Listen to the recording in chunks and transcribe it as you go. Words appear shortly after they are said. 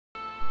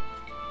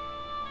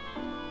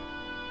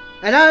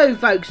Hello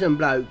folks and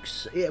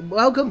blokes,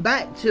 welcome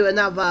back to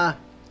another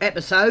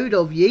episode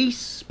of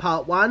Ys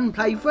Part 1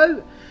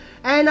 playthrough,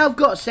 and I've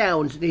got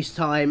sounds this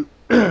time.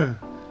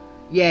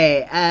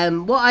 Yeah,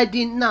 what I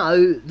didn't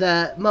know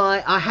that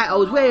I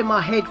was wearing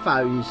my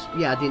headphones.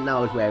 Yeah, I didn't know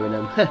I was wearing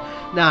them.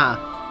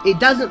 Nah, it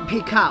doesn't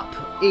pick up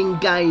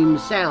in-game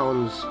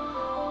sounds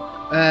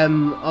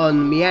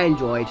on my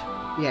Android.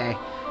 Yeah,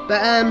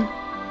 but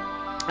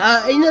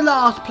in the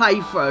last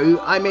playthrough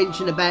I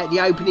mentioned about the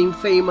opening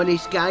theme on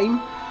this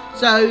game.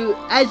 So,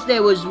 as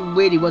there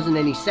really wasn't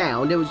any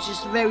sound, it was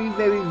just very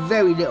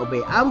little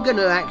bit. I'm going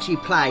to actually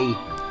play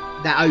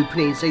that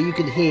opening so you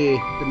can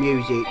hear the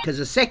music, because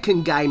the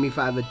second game, if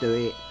I ever do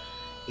it,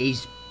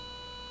 is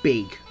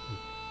big.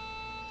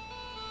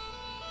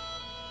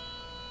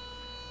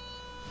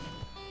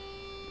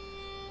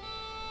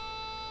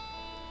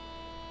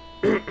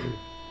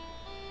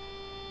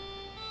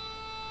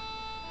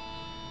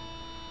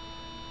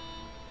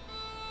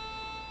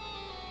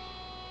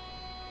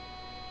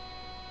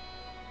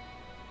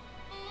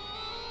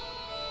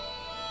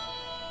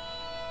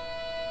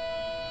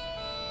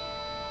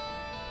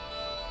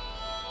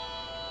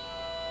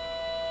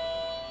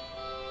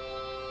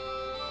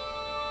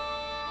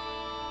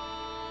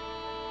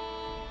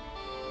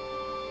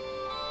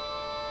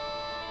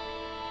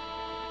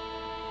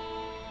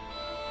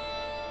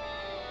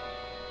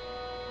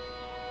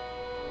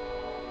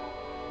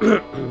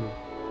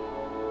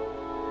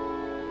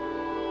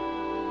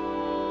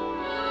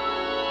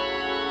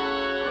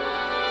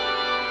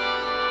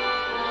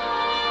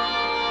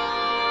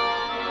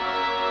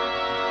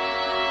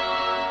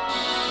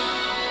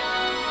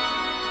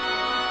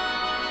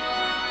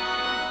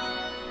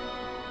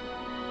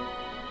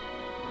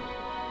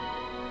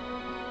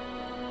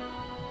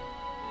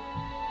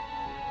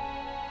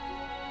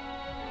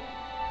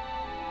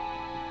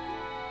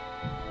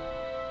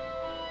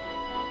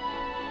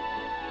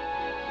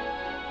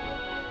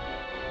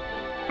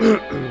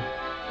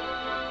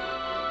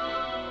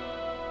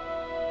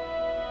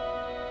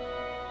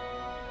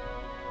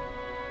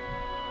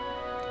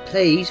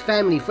 Please,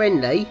 family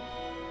friendly.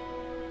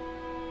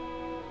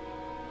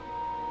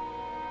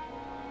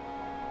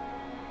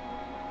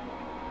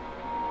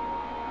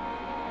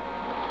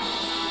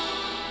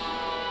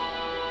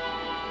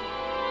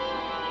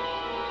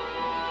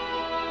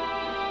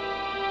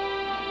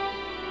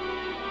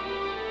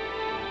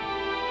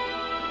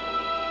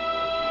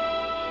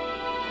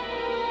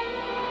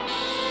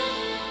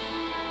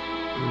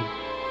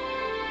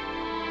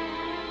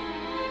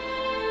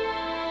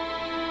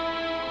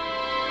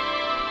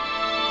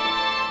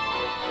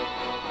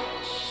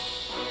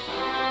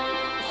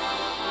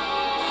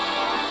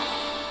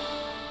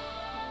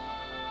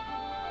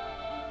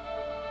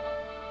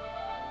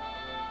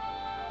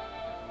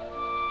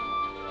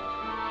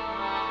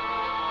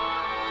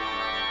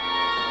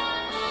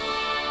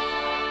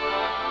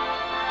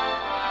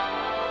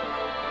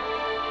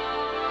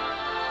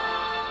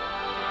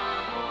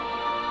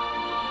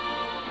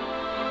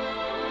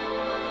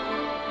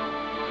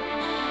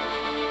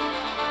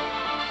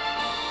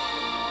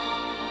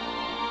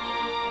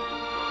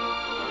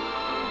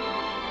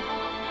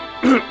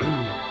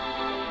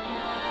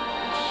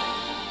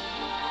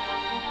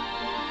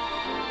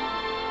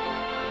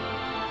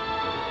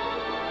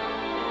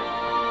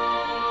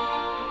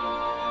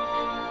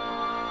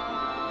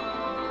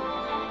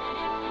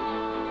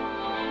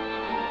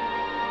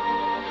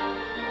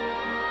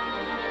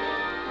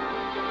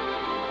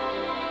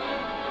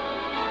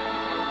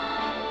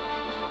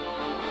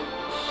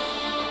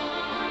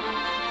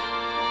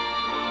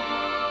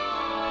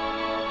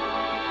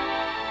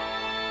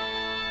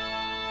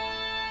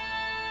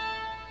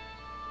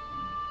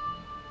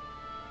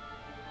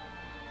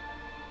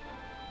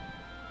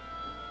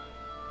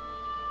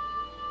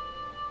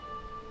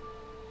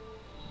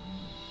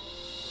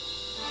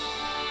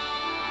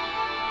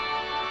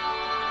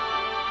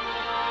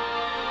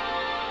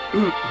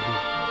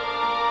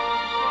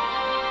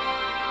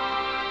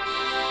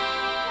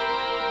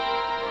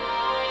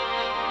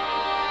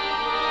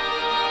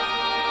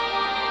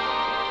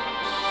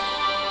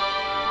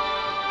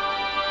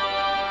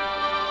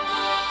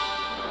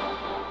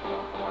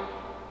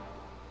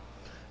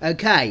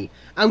 Okay,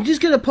 I'm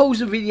just going to pause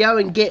the video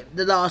and get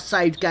the last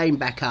saved game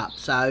back up,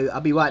 so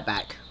I'll be right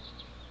back.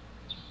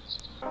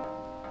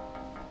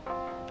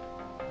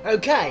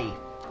 Okay,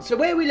 so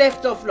where we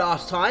left off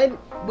last time,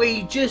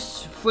 we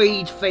just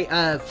freed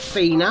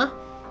Fina,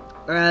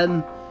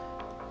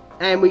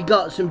 and we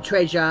got some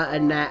treasure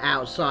and that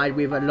outside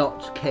with a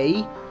locked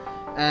key.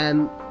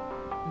 Now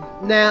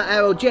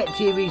our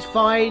objective is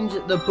find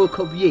the Book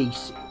of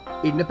Ys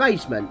in the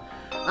basement.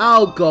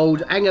 Oh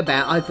God, hang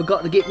about, I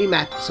forgot to get my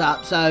maps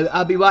up, so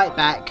I'll be right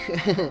back.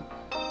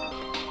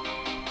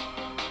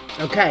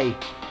 Okay,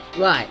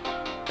 right.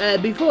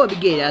 Before I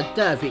begin, I don't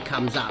know if it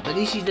comes up, but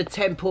this is the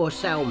tempura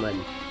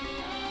salmon.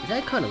 Is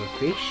that kind of a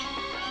fish?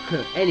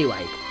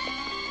 Anyway.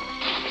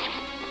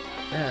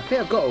 I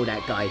think I've got all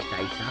that guy's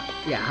data.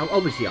 Yeah,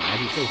 obviously I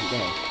have, it says it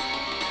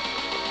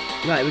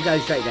there. Right, we go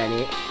straight down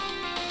here.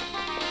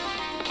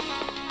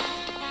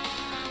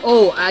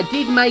 Oh, I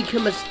did make a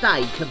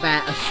mistake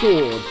about a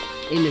sword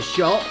in the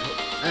shop.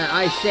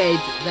 I said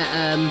that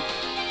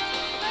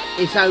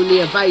it's only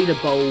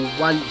available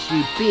once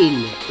you've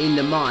been in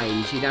the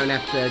mines. You don't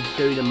have to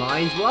do the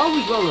mines. Well, I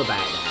was wrong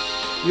about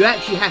that. You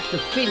actually have to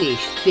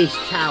finish this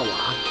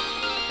tower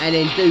and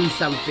then do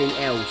something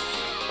else,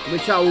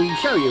 which I will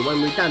show you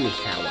when we've done this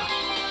tower,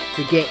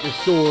 to get the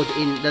sword,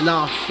 in the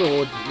last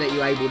sword that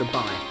you're able to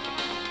buy.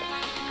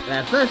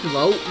 First of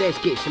all, let's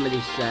get some of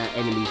this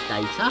enemy's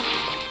data.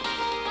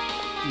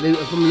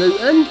 Looter from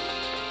Luton.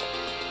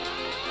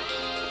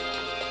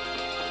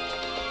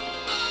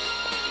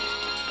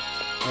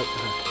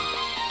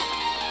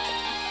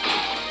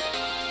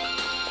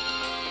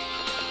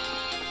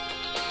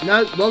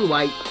 No, wrong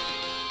way.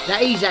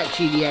 That is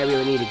actually the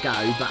area I need to go,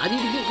 but I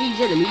need to get these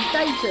enemies'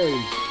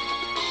 datas.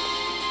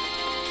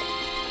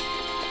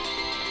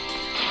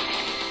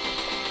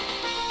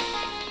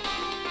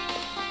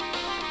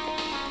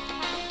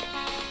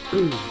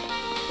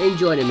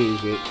 Enjoy the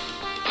music.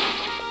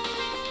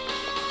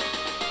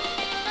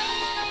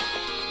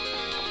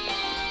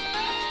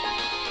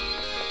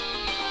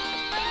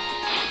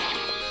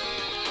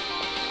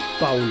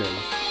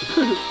 Boners.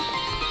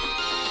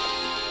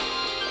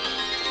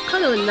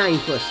 Kind of a name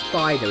for a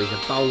spider is a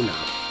boner.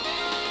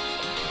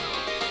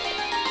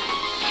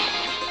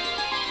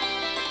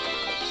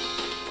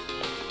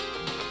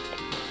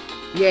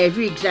 Yeah, if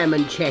you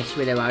examine chests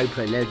when they're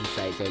open, they'll just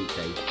say it's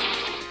empty.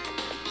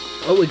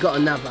 Oh, we got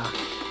another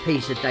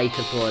piece of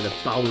data for the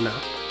boner.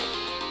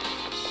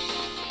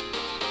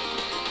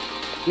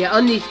 Yeah,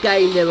 on this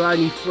game there are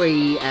only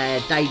 3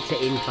 data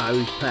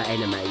infos per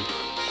enemy.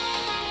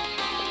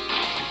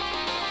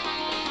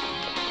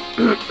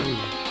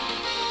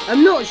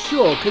 I'm not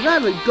sure, because I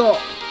haven't got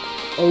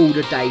all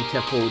the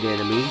data for the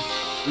enemies.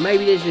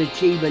 Maybe there's an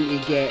achievement you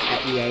get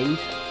at the end.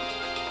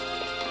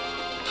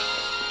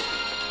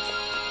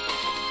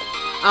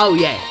 Oh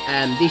yeah,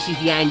 this is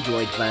the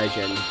Android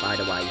version, by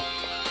the way.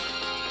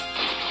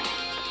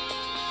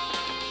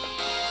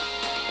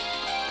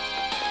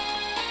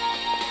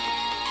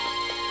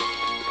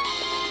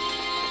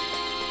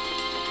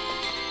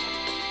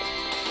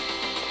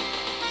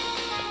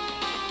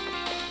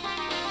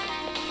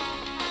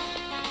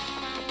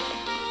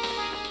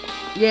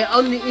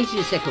 Yeah, this is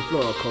the second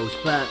floor, of course,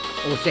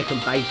 or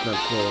second basement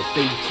floor,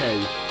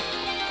 B2.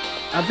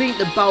 I think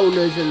the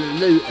boners and the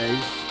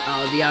looters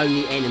are the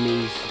only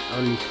enemies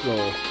on this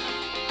floor.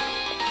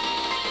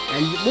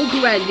 And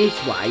walking around this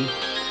way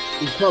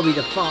is probably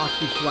the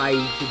fastest way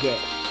to get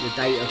the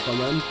data from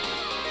them.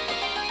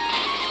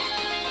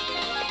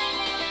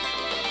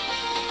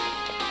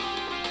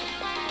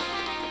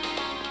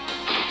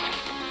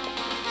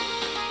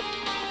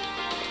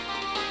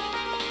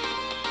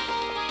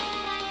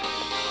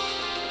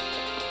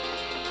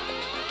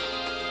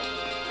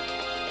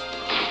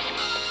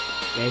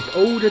 There's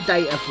all the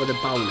data for the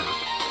boner.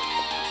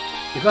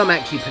 If I'm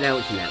actually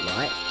pronouncing that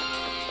right.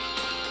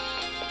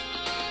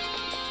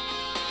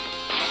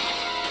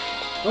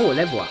 Oh,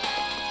 level up.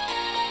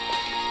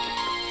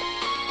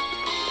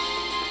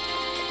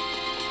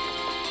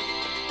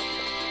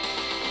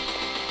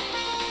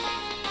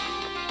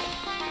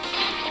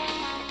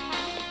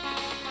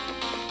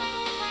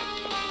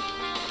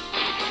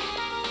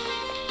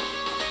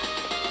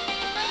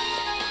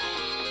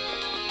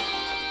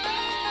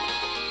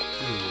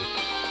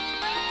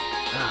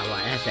 Ah,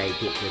 right, that's how you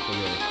get to it from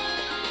here.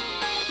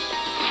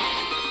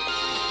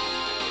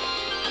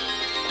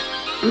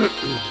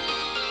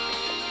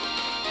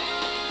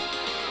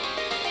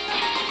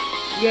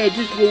 Yeah,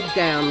 just walk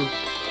down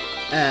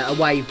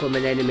away from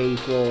an enemy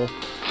for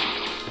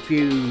a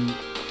few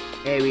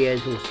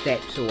areas or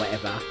steps or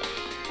whatever,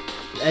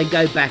 and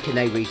go back and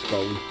they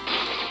respawn.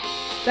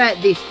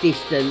 About this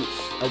distance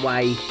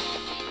away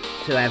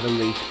to have them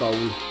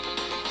respawn.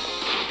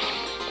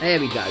 There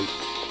we go.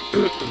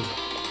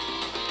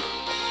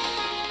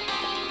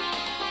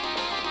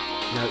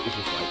 No, it's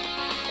this way.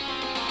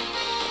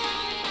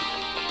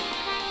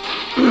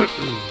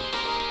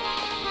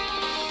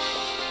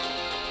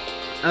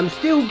 I'm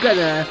still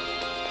gonna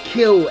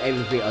kill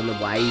everything on the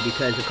way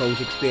because of course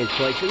experience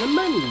points and the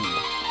money.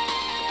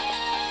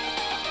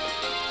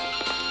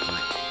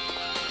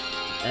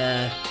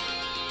 Right.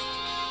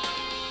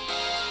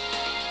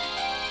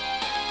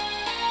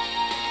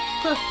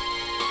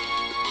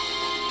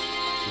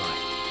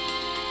 Right.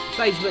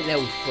 Basement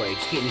level 3,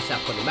 just getting this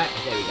up on the map,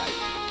 there we go.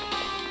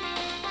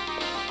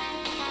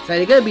 So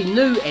there are going to be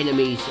new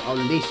enemies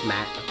on this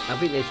map. I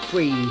think there's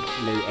 3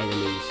 new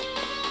enemies.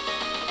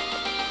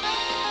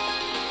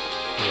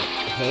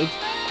 Head.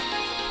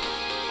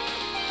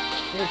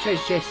 There's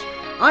treasure chest.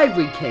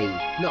 Ivory key,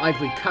 not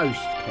Ivory Coast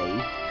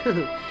key.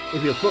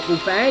 If you're a football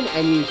fan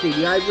and you see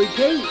the Ivory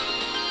key,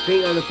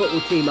 think on the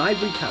football team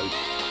Ivory Coast.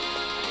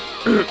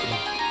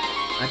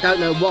 I don't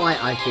know why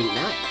I think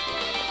that.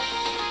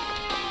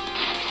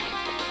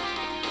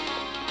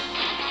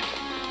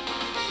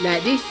 Now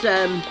this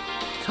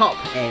top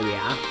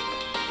area,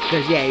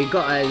 because yeah, you've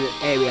got an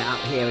area up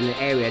here and an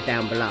area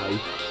down below,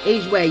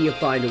 is where you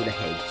find all the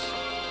heads.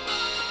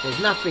 There's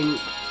nothing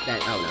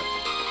that, oh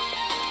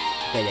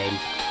Dead end.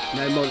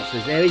 No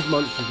monsters. There is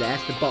monsters there.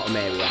 That's the bottom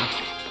area.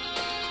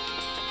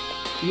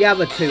 The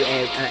other two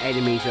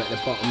enemies are at the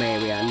bottom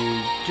area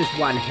and just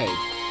one head.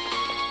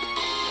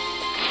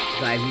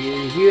 So have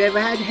you ever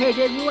had head,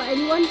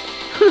 anyone?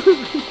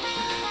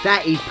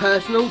 That is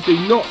personal. Do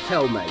not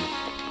tell me.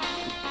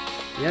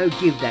 You don't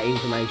give that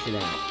information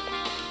out.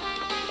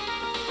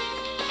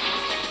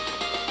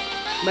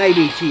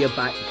 Maybe to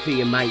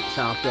your mates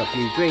after a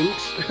few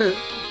drinks.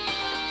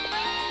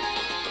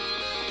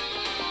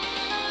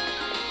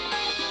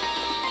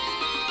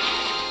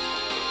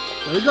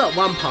 Well, we got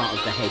one part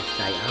of the head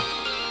data.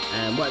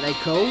 What are they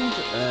called?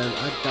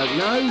 I don't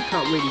know.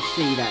 Can't really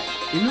see that.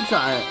 It looks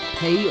like a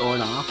P or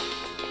an R.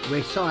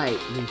 Recite.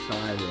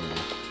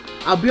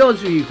 I'll be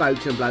honest with you,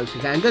 folks and blokes.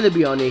 Okay, I'm going to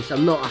be honest.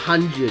 I'm not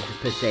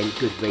 100%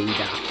 good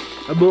reader.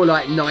 I'm more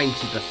like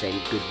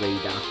 90% good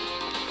reader.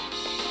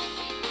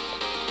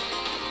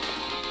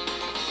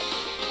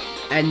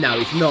 And no,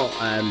 it's not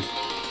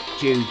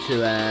due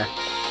to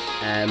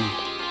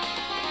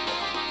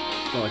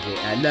what is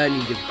it?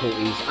 Learning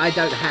difficulties. I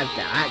don't have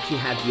that. I actually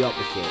have the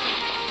opposite.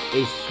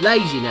 It's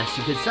laziness,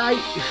 you could say.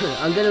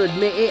 I'm going to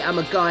admit it. I'm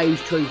a guy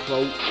who's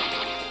truthful.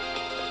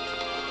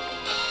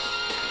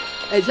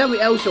 And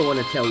something else I want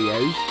to tell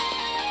you.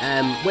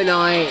 When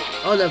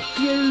on a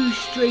few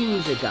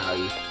streams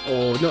ago,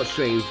 or not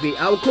streams,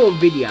 I'll call them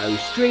videos.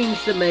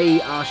 Streams to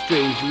me are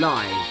streams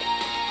live.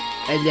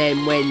 And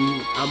then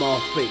when I'm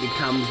off, it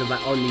becomes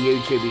on the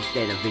YouTube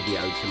instead a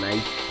video to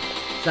me.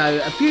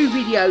 So a few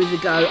videos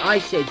ago, I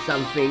said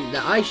something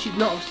that I should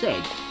not have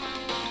said.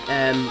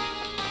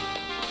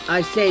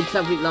 I said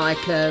something like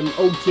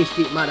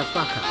autistic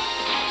motherfucker.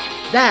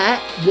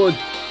 That was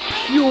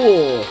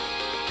pure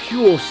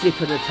slip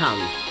of the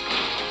tongue.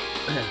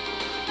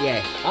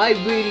 Yeah, I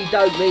really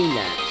don't mean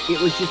that. It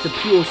was just a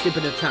pure slip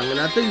of the tongue, and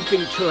I do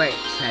think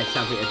Tourette's has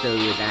something to do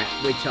with that,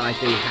 which I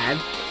do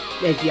have.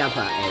 There's the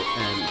other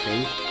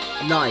thing,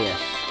 Lias,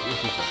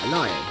 which is like a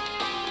lion.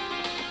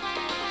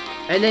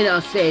 And then I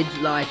said,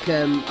 like,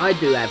 I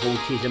do have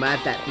autism. I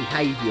have that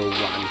behavioural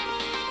one.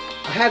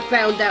 I have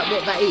found out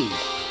what that is.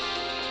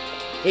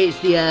 It's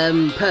the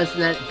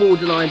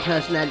borderline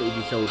personality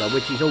disorder,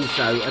 which is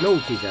also an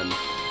autism.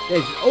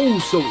 There's all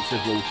sorts of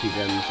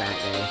autisms out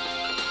there.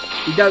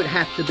 You don't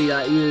have to be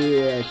like,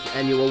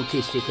 and you're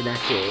autistic and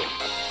that's it.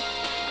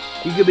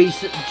 You could be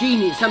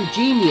some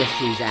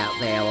geniuses out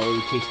there are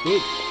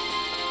autistic.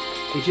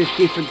 It's just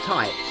different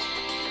types.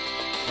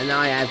 And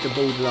I have the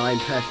borderline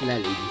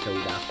personality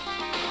disorder.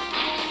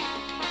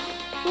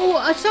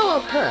 Well, so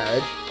I've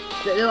heard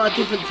that there are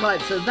different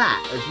types of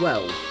that as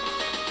well.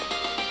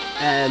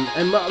 And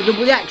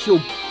the actual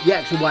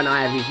one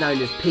I have is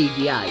known as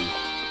PDA.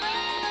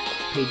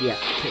 PDA.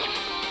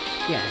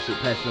 Yeah, that's it,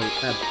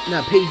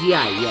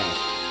 PDA, yeah.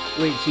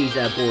 Which is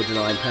a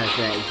borderline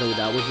personality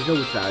disorder, which is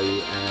also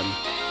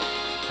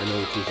an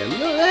autism.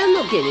 No, I'm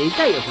not getting any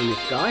data from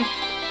this guy.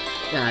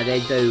 No, they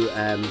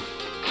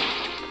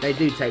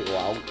do take a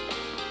while.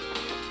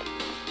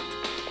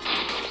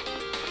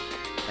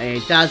 And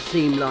it does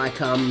seem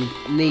like I'm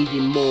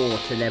needing more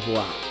to level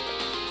up.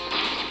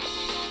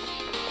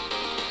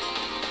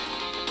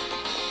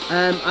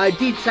 I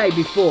did say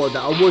before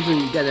that I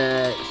wasn't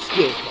gonna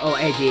skip or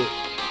edit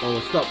or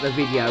stop the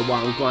video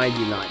while I'm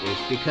grinding like this,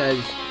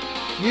 because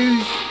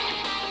you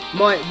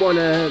might want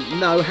to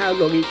know how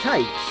long it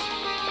takes,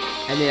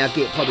 and then I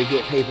probably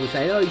get people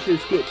saying, oh, you should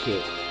have skipped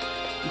it.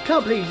 You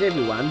can't please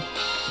everyone,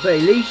 but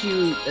at least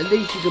you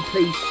can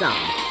please some.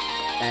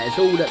 That's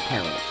all that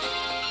counts.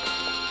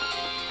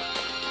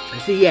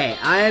 So yeah,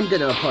 I am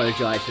going to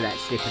apologise for that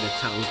slip of the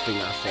tongue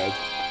thing I said.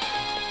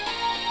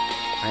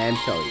 I am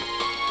sorry.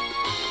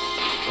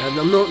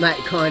 I'm not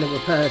that kind of a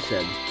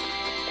person.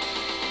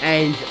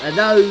 And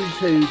those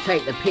who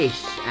take the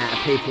piss out of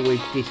people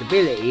with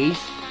disabilities,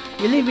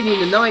 you're living in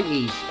the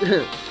 90s.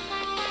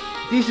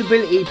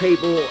 Disability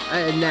people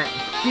and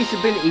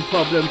disability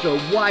problems are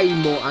way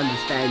more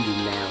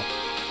understanding now.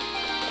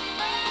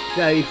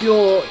 So if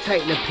you're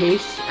taking the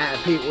piss out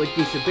of people with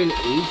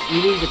disabilities,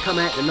 you need to come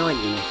out the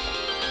 90s.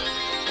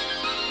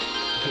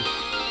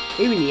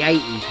 Even the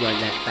 80s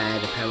weren't that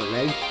bad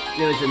apparently.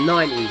 There was the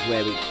 90s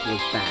where it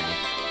was bad.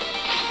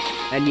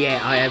 And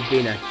yeah, I have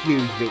been a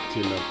huge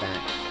victim of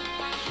that.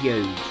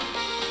 Huge.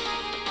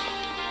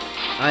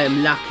 I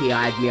am lucky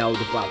I had my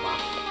older brother,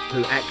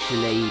 who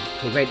actually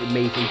prevented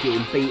me from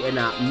getting beaten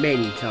up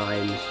many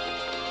times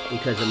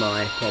because of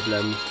my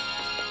problems.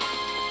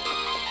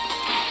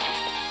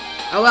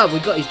 Oh well, we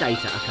got his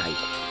data, okay.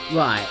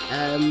 Right,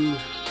 I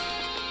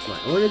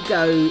want to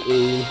go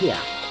in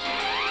here.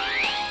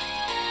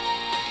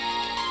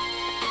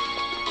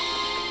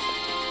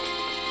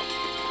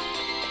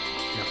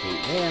 Nothing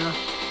there.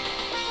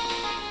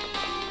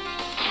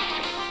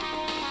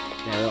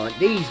 Now, like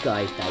these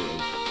guys'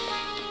 data.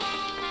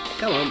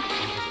 Come on,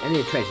 and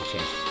a treasure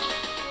chest,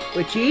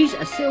 which is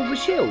a silver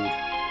shield.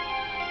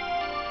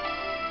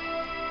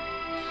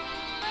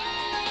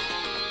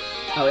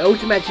 Oh, it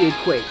automatically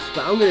equips,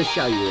 but I'm going to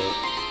show you it.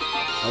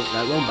 Oh,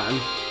 no, wrong button.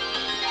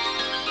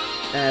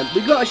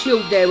 We got a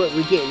shield there that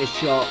we get in a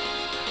shop.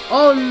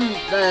 On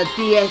the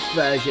DS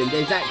version,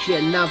 there's actually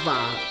another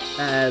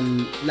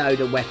load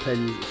of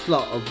weapons,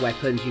 slot of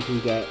weapons you can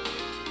get.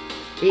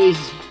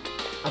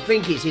 I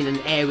think it's in an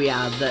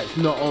area that's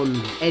not on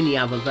any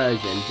other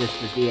version, just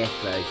the DS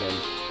version.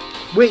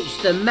 Which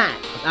the map,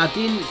 I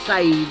didn't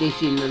say this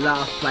in the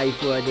last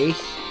playthrough of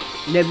this.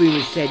 Never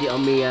even said it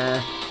on me,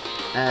 oh,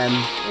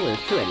 there's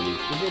 2 enemies,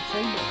 was there 2?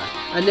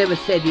 I never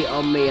said it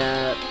on me,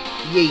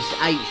 Yeast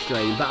 8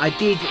 stream, but I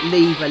did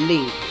leave a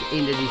link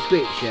in the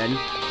description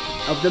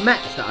of the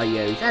maps that I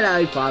use.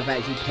 Hello, Fire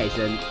Fantasy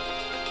Peasant.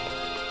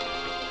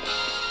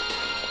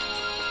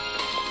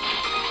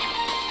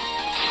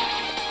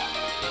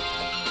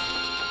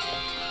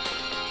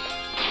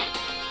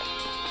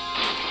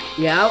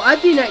 Yeah, I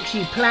didn't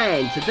actually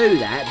plan to do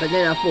that, but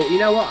then I thought, you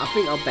know what, I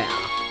think I'll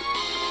better.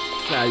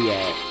 So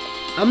yeah,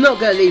 I'm not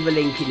going to leave a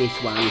link in this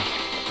one.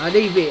 I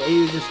leave it, it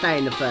will just stay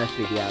in the first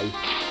video.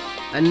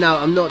 And no,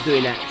 I'm not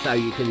doing that so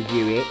you can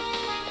view it.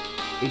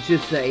 It's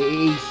just that it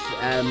is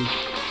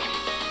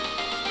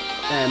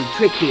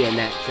tricky and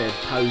that to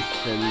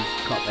post and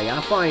copy. I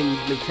find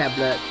my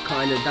tablet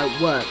kind of don't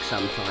work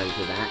sometimes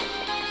with that.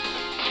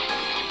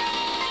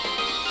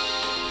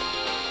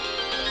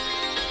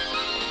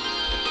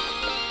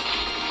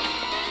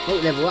 Oh,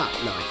 level up,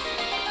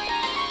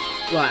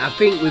 nice. Right, I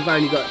think we've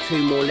only got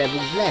 2 more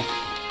levels left.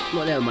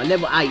 Not never mind,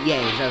 level 8,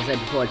 yeah, as I said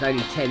before, it's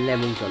only 10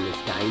 levels on this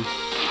game.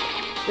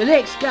 The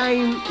next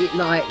game, it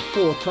like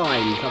 4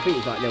 times. I think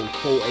it's like level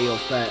 40 or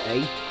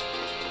 30.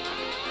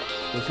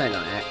 Or something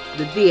like that.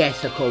 The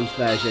DS, of course,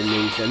 version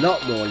needs a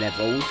lot more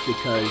levels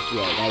because,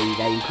 yeah,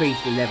 they increase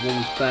the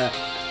levels, but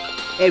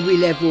every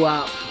level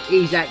up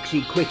is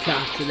actually quicker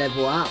to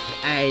level up,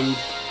 and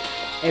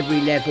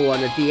every level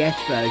on the DS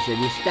version,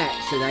 your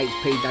stats and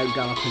HP don't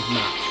go up as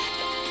much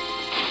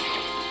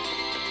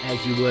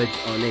as you would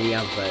on any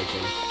other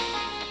version.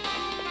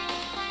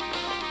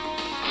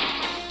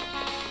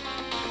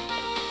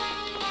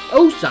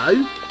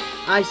 Also,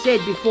 I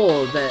said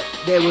before that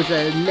there was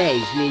a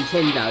NES,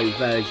 Nintendo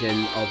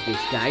version of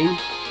this game.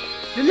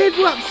 The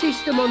level up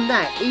system on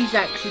that is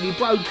actually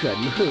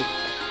broken.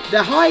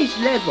 The highest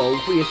level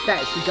for your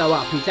stats to go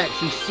up is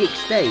actually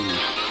 16.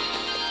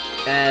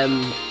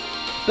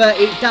 But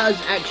it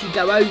does actually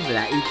go over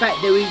that. In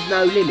fact, there is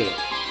no limit.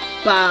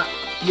 But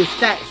your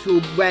stats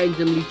will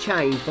randomly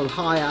change from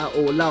higher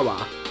or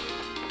lower.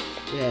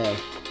 Yeah.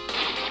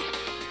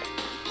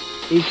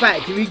 In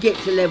fact, if you get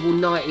to level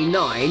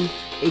 99,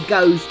 it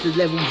goes to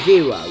level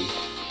 0.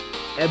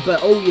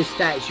 But all your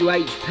stats, your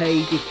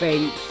HP,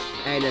 defense,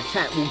 and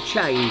attack will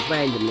change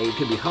randomly. It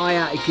could be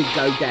higher, it could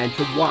go down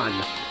to 1,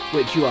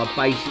 which you are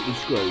basically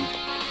screwed.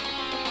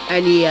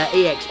 And the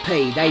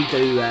EXP, they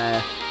do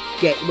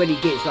when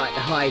it gets like the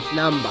highest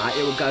number,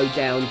 it will go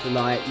down to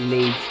like, you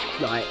need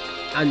like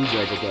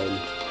 100 again.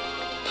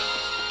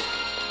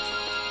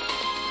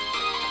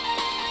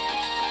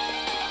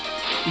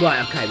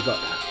 Right, okay, we've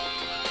got that.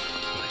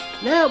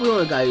 Right. Now we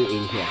want to go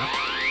in here.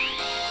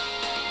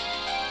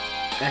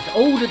 That's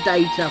all the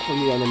data from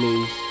the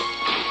enemies.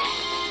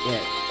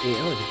 Yeah, oh,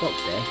 there's a box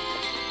there.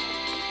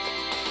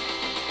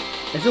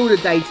 That's all the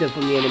data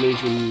from the enemies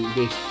in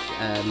this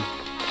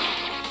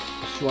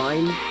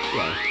shrine.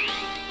 Yeah.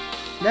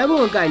 Now we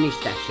want to go in this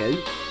statue.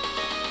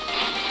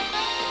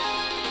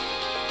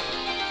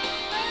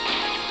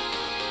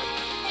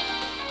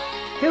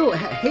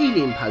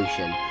 Healing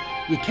potion.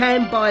 You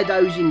can buy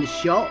those in the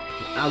shop.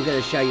 I'm going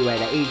to show you where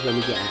that is when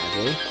we get out of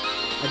here.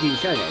 I didn't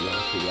show that in the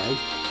last video.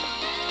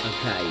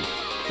 Okay.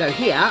 So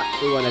here,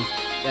 we want to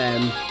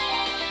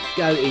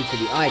go into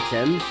the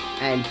items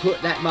and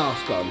put that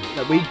mask on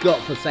that we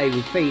got for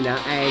saving Fina,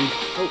 and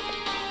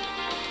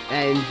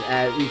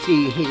we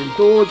see hidden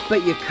doors,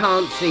 but you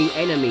can't see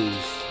enemies.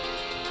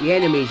 The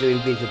enemies are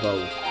invisible.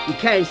 You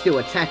can still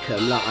attack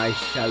them like I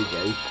showed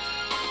you.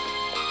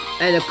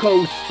 And of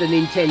course, the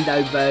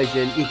Nintendo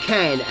version, you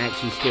can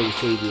actually still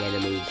see the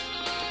enemies.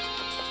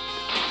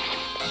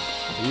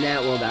 And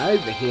now we'll go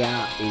over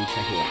here into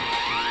here.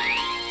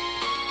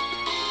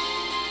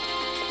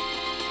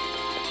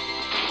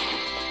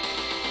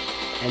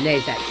 And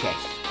there's that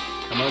chest.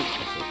 Come on,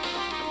 that's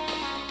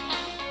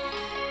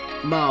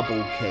it.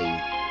 Marble key.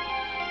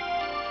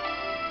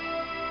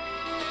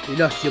 You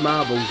lost your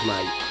marbles,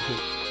 mate.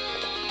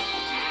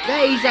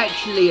 That is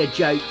actually a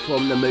joke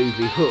from the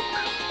movie Hook,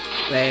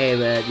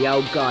 where the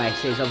old guy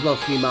says, I've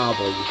lost my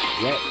marbles.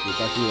 Yep, you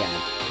definitely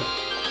have.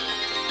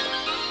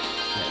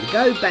 Right, we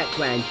go back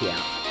round here,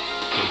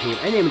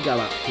 and then we go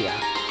up here,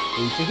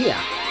 into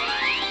here.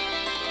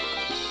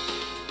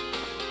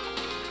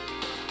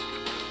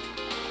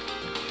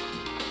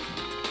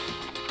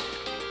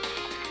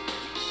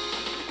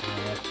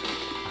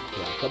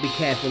 Got to be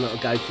careful not to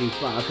go too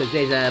far because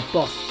there's a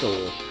boss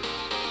door.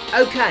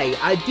 Okay,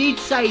 I did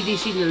say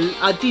this in the...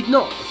 I did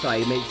not,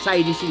 sorry, I meant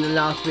say this in the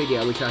last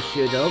video, which I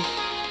should have.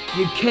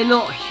 You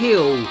cannot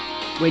heal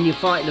when you're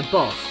fighting a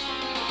boss.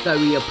 So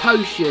with your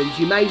potions,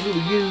 you may as well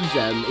use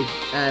them, if,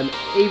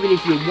 even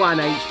if you're 1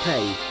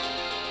 HP.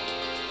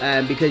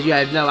 Because you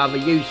have no other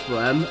use for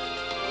them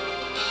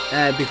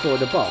before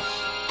the boss.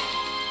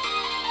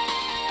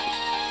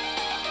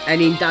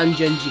 And in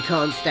dungeons you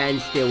can't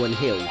stand still and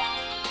heal.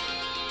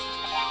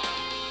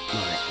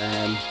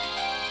 Right,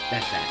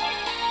 that's that.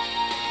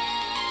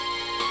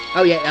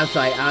 Oh yeah, I'm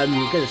sorry, I'm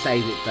going to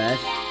save it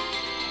first.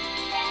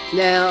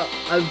 Now,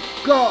 I've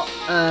got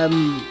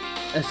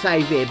a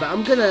save here, but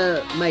I'm going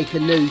to make a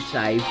new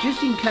save,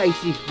 just in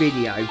case this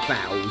video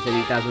fails and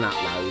it doesn't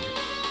upload.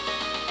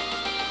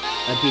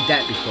 I did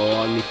that before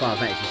on the Final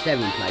Fantasy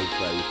VII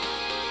playthrough.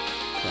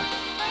 Right.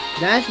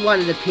 That's one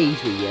of the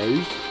keys we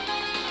used,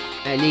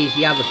 and here's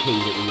the other key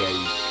that we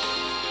used.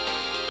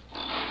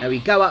 And we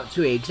go up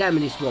to it,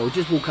 examine this wall,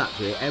 just walk up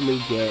to it, and we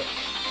get...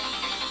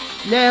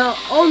 Now,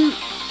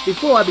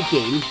 before I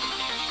begin,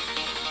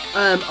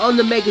 on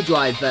the Mega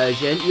Drive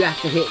version, you have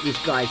to hit this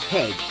guy's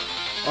head.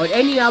 On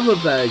any other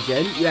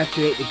version, you have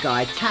to hit the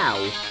guy's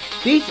tail.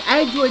 This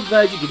Android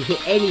version can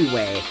hit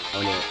anywhere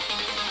on it.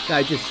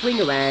 So just swing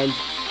around,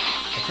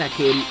 attack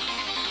him.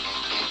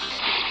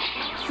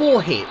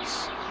 4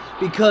 hits.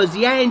 Because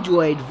the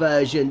Android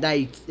version,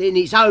 and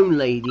it's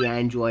only the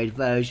Android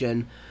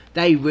version,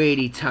 they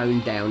really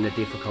toned down the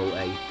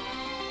difficulty.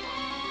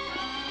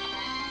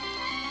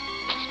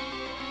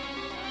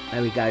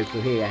 There we go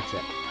from here, that's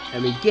it.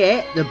 And we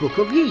get the Book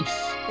of Ys.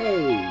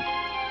 Hey.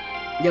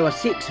 There are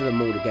 6 of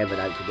them all together,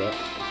 don't forget.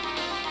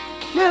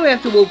 Now we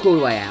have to walk all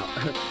the way out.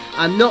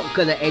 I'm not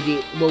going to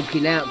edit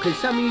walking out because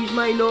some of you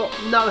may not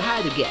know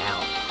how to get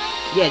out.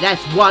 Yeah,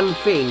 that's one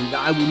thing that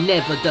I will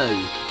never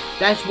do.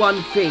 That's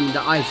one thing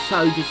that I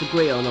so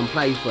disagree on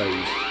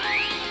playthroughs.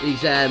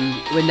 Is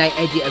when they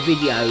edit a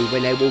video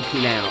when they're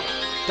walking out.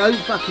 Don't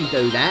fucking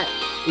do that.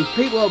 If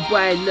people are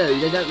brand new,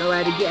 they don't know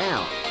how to get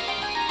out.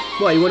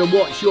 Well, you want to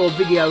watch your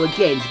video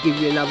again to give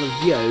you another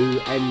view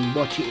and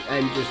watch it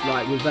and just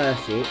like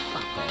reverse it?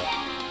 Fuck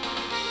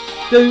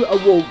off. Do a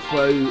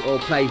walkthrough or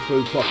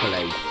playthrough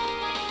properly.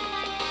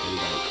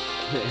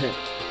 There we go.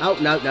 Oh,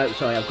 no,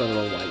 sorry, I've gone the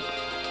wrong way.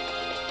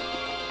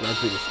 Went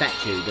through the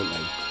statue, didn't we?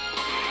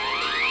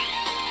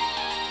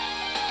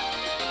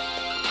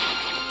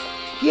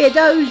 Yeah,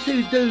 those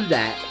who do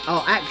that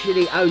are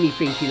actually only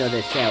thinking of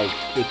themselves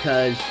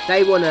because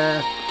they want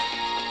to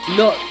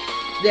not...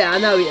 Yeah, I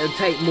know it'll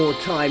take more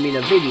time in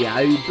a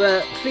video,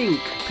 but think,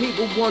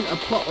 people want a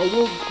proper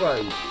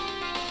walkthrough.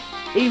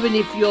 Even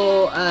if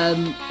you're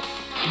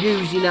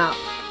using up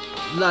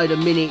a load of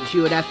minutes,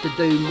 you would have to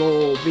do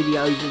more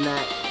videos than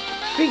that.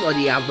 Think of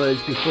the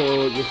others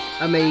before you...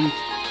 I mean,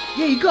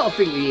 yeah, you got to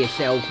think of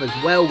yourself as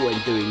well when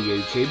doing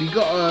YouTube. You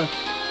got to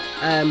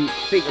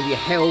think of your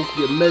health,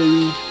 your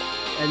mood,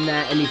 and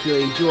that, and if you're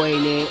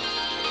enjoying it.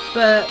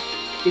 But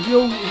if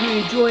you're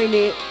enjoying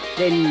it,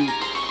 then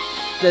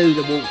do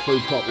the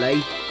walkthrough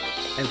properly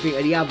and think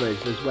of the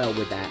others as well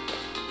with that.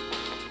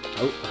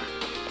 Oh.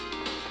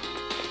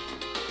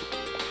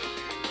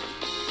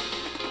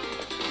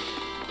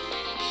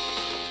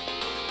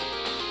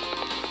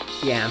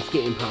 Yeah, I'm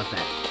skipping past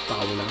that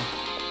boner.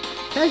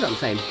 Sounds like I'm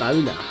saying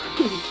boner.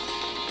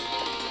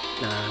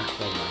 Nah,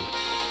 wrong one.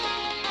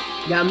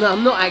 Yeah,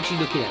 I'm not actually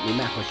looking at my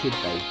map. I should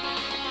be.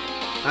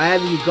 I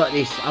haven't got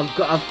this.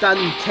 I've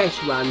done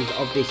test runs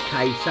of this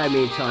cave so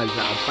many times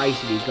that I've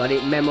basically got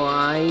it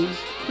memorised.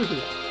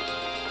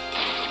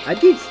 I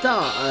did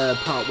start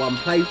part 1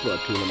 playthrough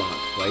of Kingdom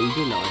Hearts 3,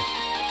 didn't I?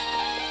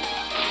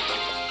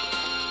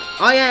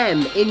 I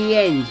am, in the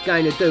end,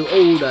 going to do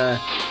all the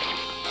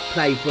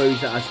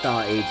playthroughs that I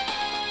started.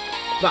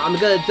 But I'm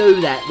going to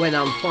do that when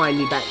I'm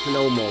finally back to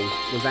normal,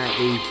 without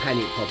these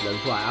panic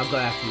problems. Right, I'm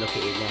going to have to look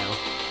at it now.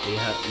 The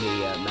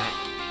map.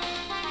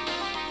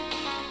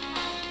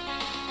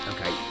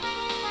 Okay.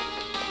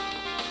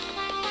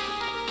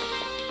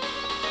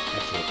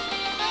 That's it.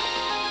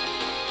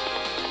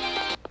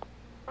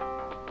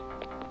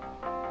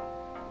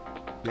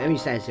 Let me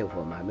stand still for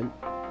a moment.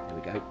 There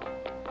we go.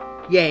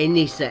 Yeah, in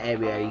this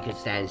area you can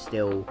stand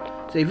still.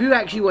 So if you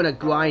actually want to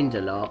grind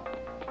a lot,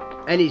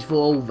 and it's for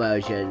all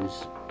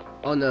versions,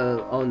 on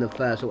the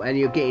first one, and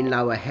you're getting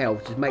lower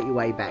health, just make your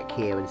way back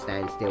here and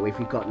stand still if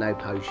you've got no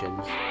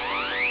potions.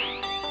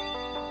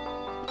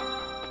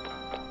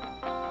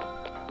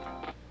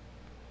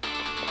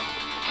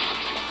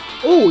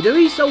 Oh, there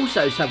is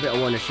also something I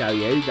want to show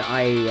you that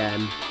I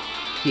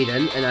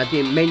didn't, and I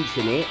didn't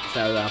mention it,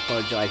 so I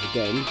apologise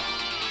again.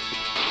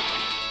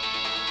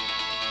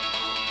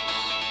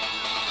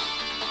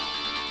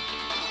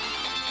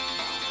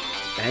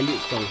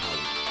 Bandit Stronghold.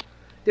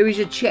 There is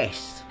a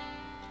chest.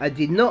 I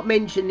did not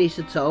mention this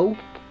at all.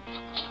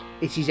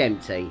 It is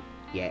empty.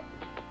 Yeah.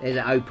 There's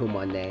an open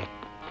one there.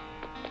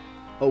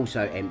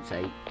 Also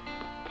empty.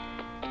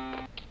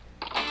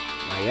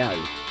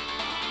 Ayo.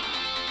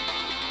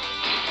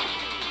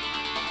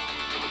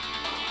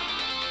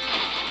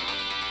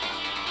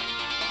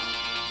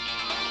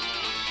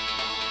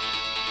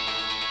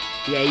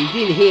 Yeah, you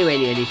didn't hear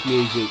any of this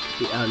music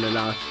on the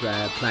last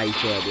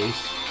playthrough of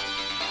this.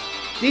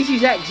 This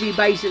is actually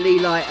basically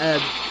like a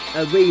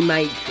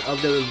remake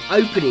of the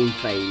opening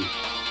theme.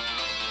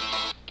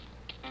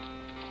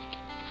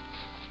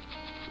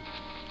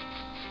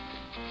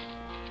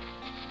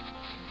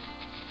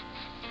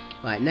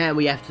 Right, now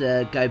we have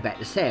to go back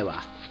to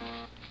Sarah.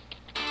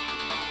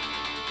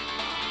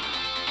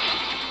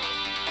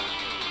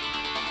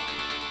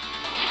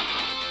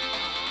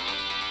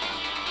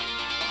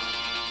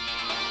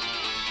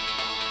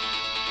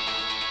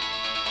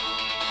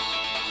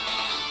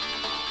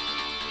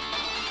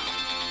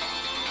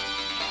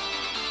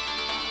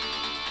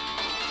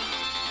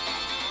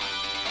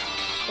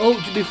 Oh,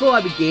 before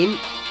I begin,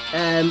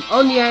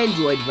 on the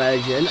Android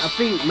version, I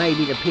think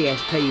maybe the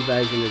PSP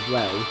version as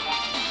well.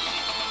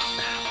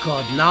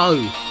 God, no.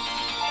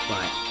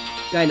 Right,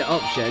 going to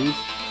options,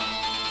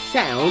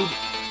 sound,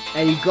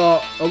 and you've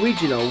got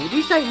original.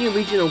 This ain't the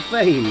original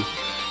theme,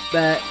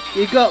 but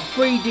you've got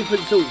 3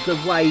 different sorts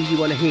of ways you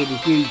want to hear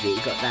this music.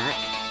 You've got that.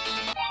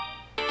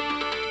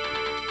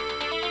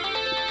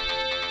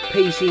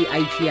 PC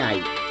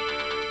 88.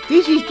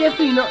 This is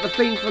definitely not the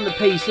theme from the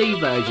PC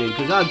version,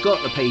 because I've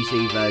got the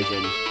PC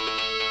version.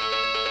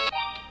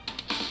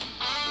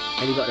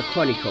 And you've got the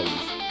Chronicles.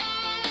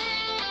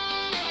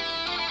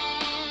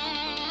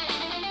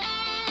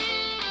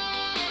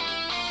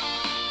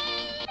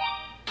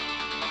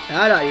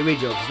 I like the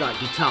original because it's like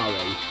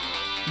guitar-y,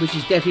 which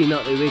is definitely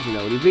not the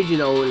original. The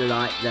original are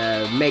like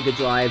the Mega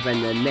Drive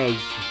and the NES.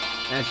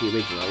 That's the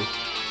original.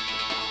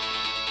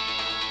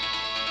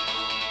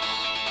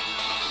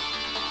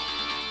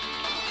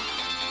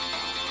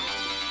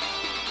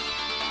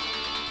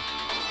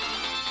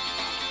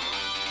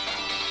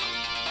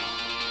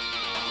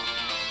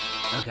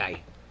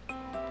 Okay.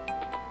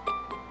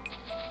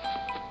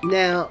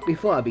 Now,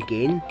 before I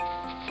begin,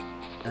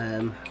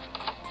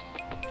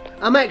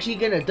 I'm actually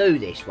going to do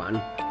this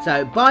one.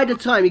 So, by the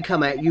time you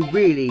come out, you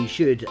really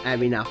should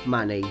have enough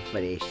money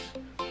for this.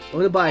 I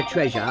want to buy a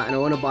treasure and I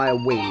want to buy a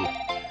wing.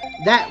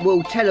 That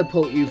will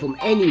teleport you from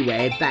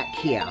anywhere back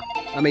here.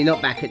 I mean,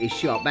 not back at this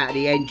shop, back at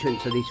the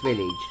entrance of this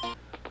village.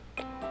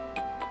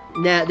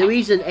 Now, there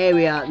is an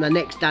area in the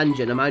next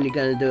dungeon I'm only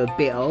going to do a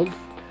bit of.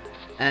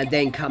 And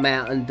then come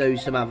out and do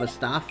some other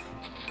stuff.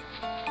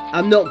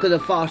 I'm not going to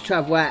fast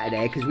travel out of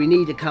there because we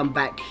need to come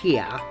back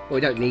here. Well,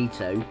 we don't need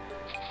to.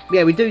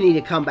 Yeah, we do need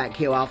to come back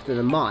here after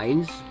the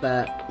mines,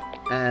 but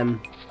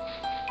I'm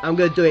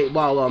going to do it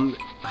while I'm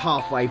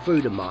halfway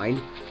through the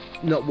mine,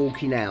 not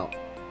walking out.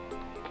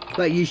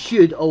 But you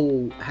should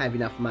all have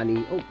enough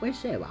money. Oh, where's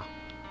Sarah?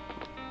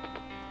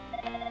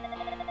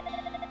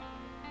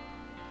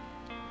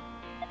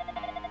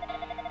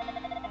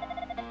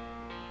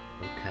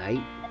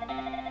 Okay.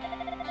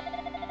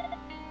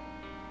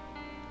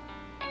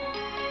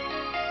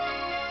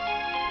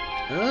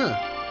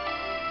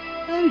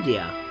 Ah. Oh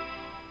dear.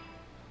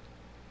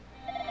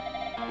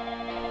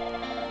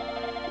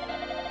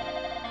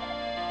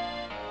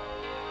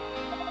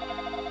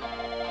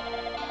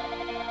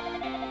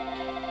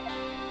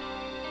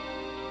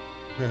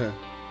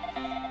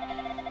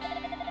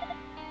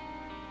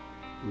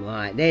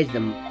 Right, there's the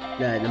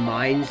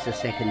mines, the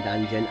second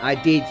dungeon. I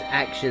did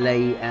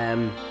actually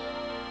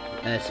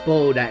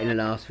spoil that in the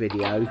last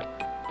video.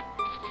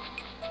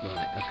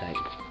 Right, okay.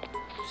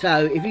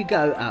 So if you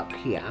go up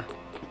here,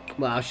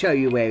 well, I'll show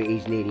you where it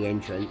is near the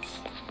entrance.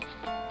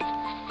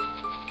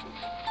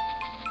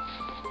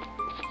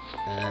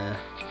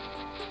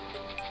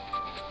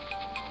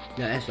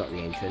 No, that's not the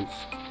entrance.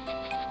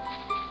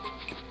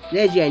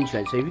 There's the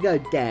entrance. So if you go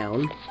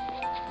down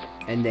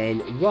and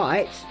then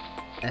right,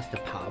 that's the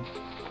pub.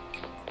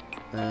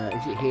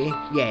 Is it here?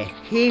 Yeah,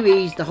 here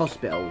is the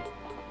hospital.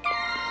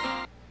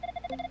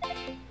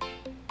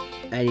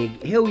 And you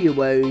heal your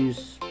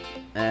wounds,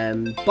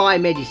 buy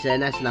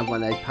medicine, that's another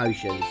one of those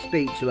potions.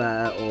 Speak to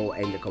her or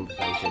end the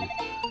conversation.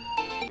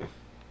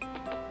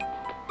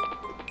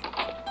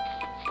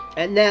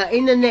 And now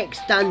in the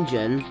next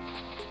dungeon,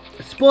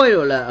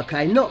 spoiler alert,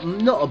 okay, not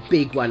a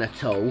big one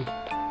at all.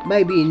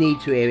 Maybe you need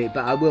to hear it,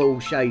 but I will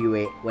show you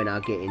it when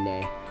I get in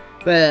there.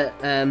 But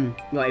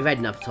right, you've had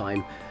enough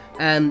time.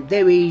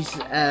 There is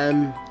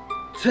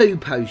 2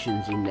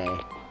 potions in there.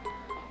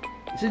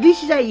 So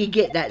this is how you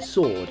get that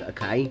sword,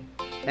 okay?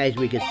 As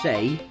we can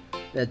see,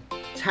 the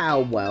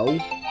Towel.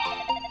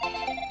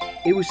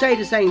 It will say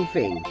the same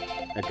thing,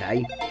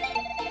 okay?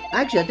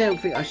 Actually, I don't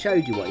think I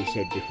showed you what he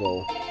said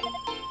before.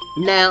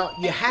 Now,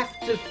 you have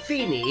to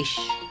finish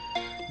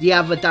the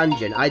other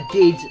dungeon. I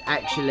did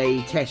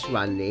actually test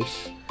run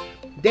this.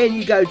 Then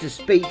you go to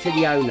speak to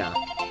the owner.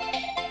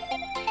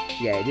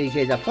 Yeah, he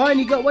says, I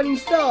finally got one in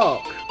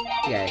stock.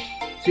 Yeah,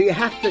 so you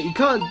have to, you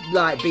can't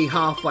like be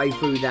halfway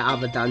through that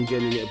other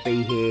dungeon and it'll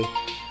be here.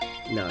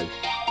 No.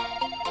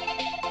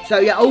 So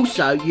yeah,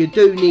 also you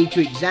do need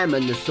to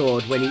examine the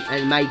sword when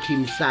and make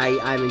him say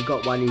I haven't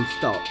got one in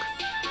stock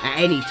at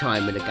any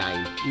time in the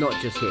game, not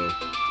just here.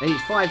 And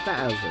it's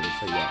 5,000,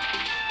 so yeah.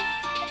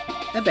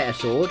 A better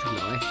sword,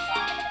 nice.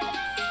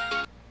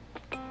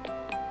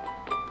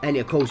 And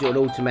of course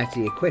it'll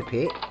automatically equip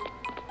it.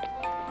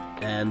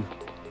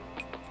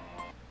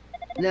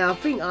 Now I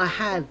think I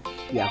have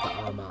the other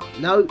armour.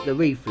 No, the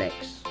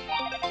reflex.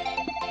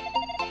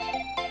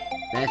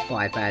 That's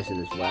 5,000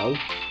 as well.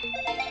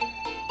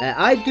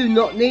 I do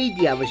not need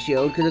the other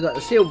shield because I've got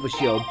the silver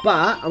shield,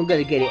 but I'm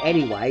going to get it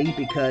anyway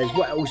because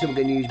what else am I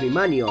going to use my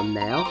money on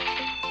now?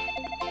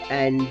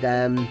 And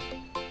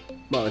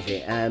what was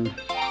it?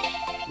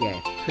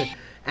 Yeah.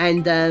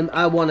 And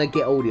I want to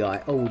get all the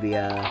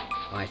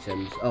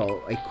items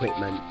or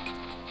equipment.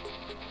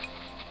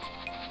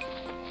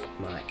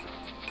 Right.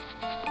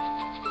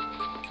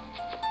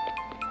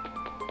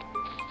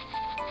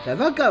 So if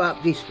I go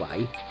up this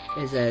way,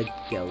 there's a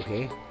girl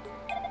here.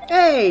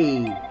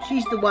 Hey,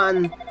 she's the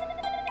one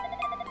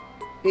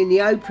in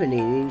the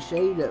opening, isn't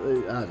she? That was,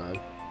 I don't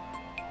know.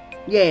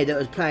 Yeah, that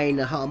was playing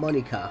the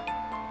harmonica.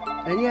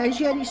 And yeah,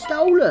 she had it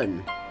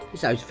stolen.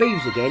 It's those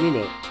thieves again, isn't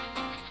it?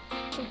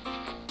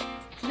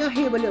 Did I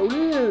hear a little... I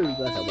don't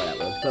know what that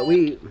was, but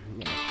we...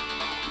 Yeah.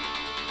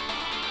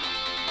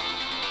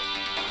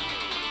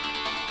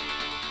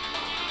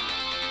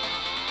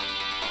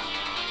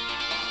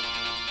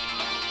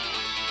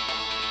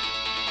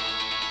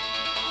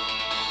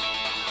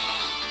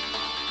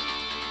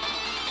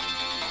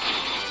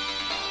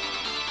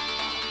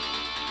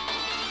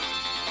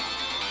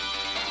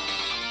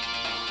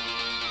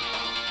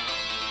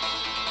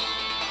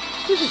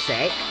 Just a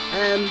sec.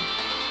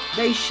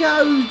 They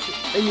showed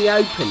in the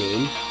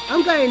opening.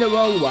 I'm going the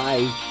wrong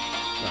way.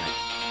 Right,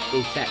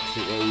 it's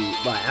actually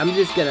right. I'm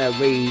just gonna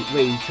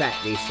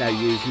retrack this so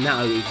you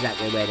know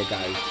exactly where to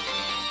go.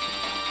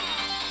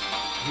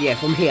 Yeah,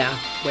 from here,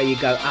 where you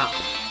go up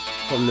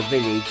from the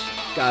village,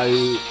 go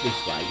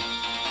this way.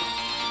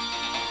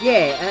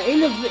 Yeah, in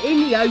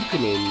the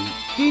opening,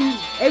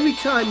 every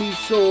time you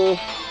saw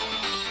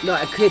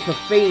like a clip of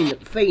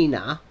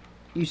Fina,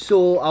 you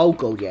saw, oh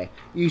god, yeah,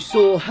 you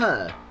saw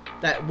her,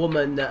 that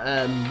woman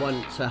that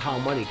wants a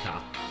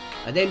harmonica.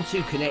 Are them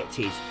two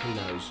connected? Who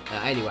knows?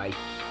 Anyway,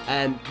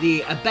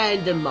 the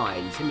abandoned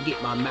mines. Let me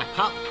get my map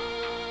up.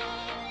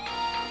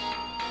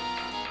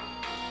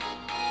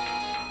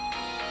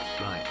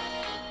 Right.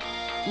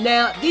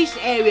 Now, this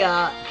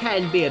area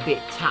can be a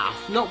bit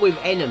tough, not with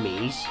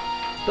enemies,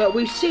 but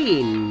we've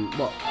seen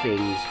what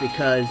things,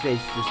 because there's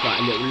just like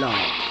a little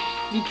light.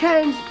 You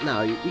can,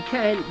 no, you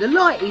can, the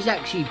light is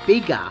actually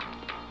bigger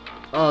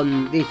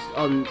on this,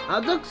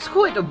 let's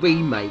call it the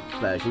remake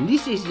version.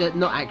 This is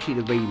not actually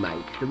the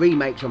remake. The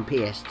remake's on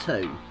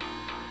PS2.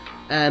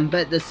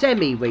 But the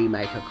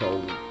semi-remake I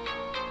call,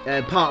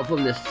 apart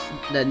from the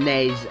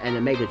NES and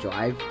the Mega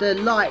Drive, the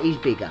light is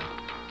bigger.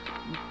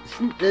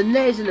 The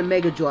NES and the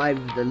Mega Drive,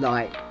 the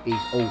light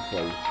is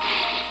awful.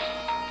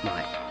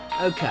 Right,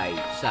 okay,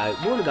 so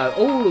we want to go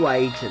all the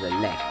way to the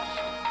left,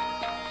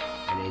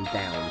 and then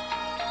down,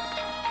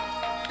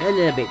 and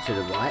then a bit to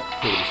the right,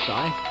 kill this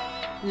guy.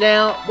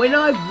 Now, when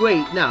I've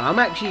reached,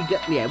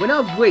 when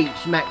I've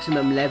reached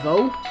maximum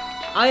level,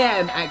 I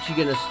am actually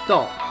going to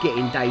stop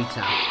getting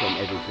data from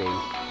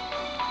everything.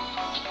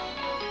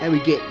 And we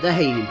get the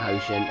healing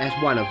potion, that's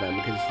one of them,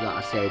 because like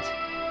I said,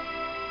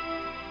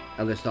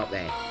 I'm going to stop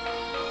there.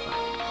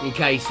 In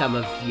case some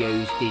of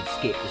you did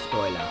skip the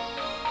spoiler.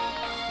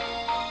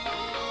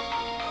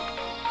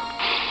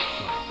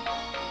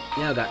 Right.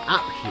 Now I go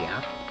up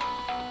here,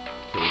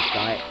 kill this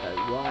guy, go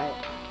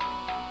right.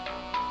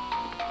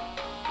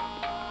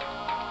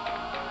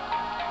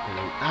 And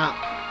then up,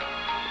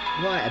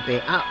 right a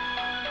bit, up,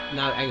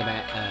 no, hang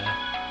about,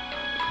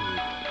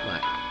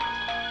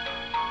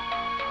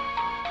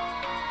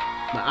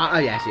 right, oh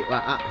yeah, that's it,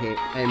 right, up here,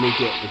 and we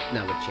get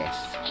another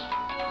chest.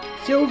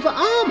 Silver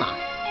armour!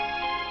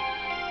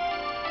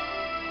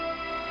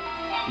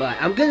 Right,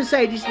 I'm going to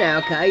say this now,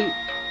 okay?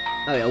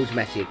 Oh, it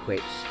automatically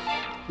equips.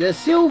 The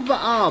silver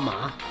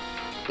armour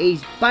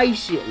is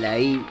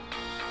basically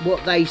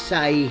what they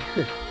say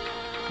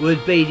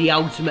would be the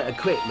ultimate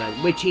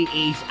equipment, which it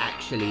is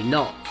actually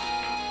not.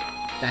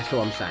 That's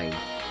all I'm saying.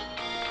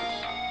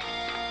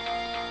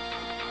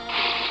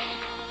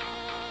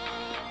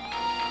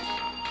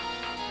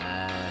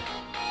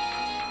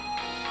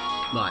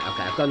 Right,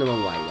 okay, I've gone the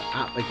wrong way.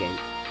 We're up again.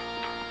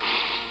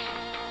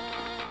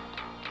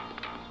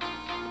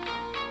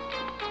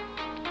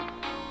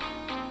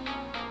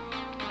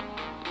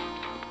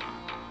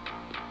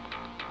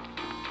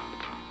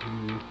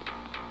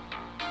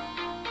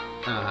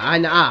 I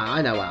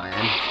know where I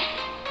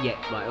am. Yeah,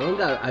 right, I'm going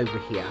to go over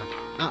here,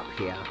 up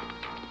here,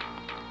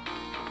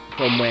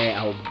 from where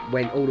I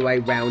went all the way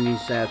round in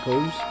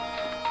circles,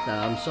 so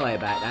I'm sorry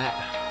about that.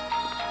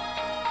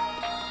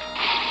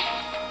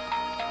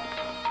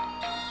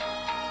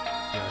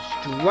 Now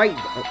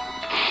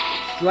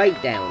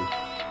straight down.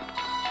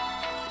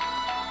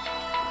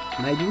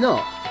 Maybe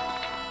not.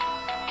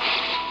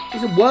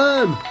 It's a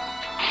worm.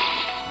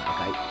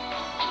 Okay.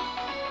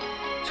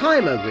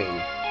 Timer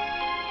ring.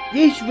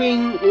 This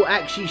ring will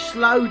actually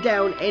slow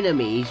down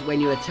enemies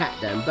when you attack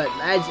them, but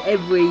as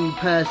every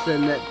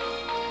person that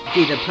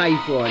did a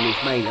playthrough on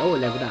this mainly, oh,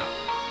 leveled up.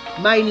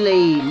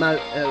 Mainly,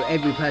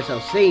 every person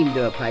I've seen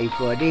do a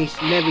playthrough of this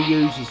never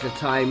uses the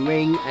time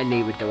ring, and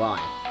neither do I.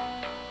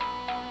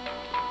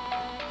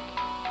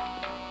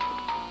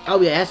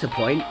 Oh yeah, that's a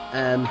point.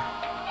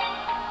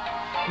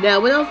 Now,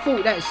 when I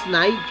fought that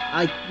snake,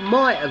 I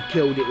might have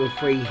killed it with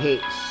 3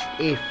 hits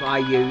if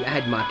I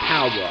had my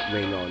power-up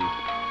ring on,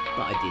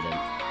 but I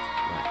didn't.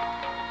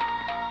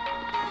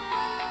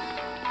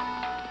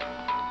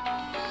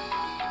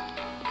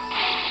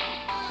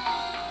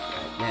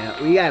 Now,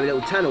 we have a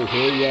little tunnel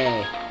here,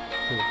 yeah.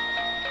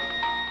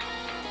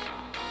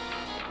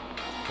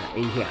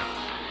 In here.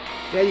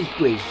 There's this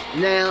bridge.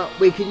 Now,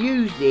 we can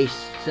use this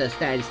to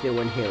stand still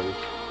and heal.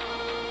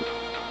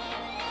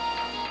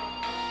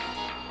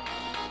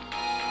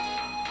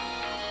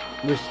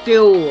 We're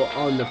still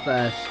on the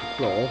first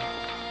floor.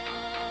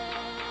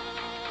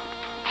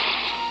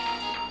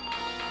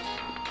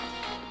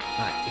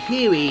 Right,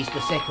 here is the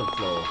second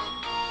floor.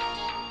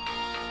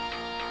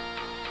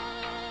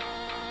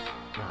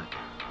 Right.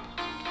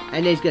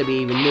 And there's going to be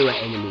even newer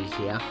enemies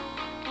here.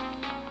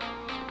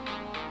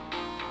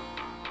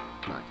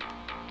 Right.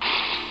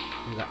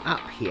 We go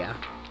up here.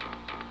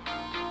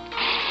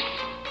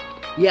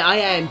 Yeah, I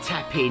am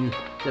tapping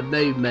the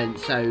movement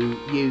so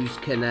you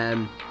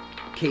can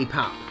keep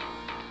up.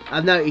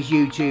 I've noticed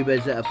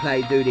YouTubers that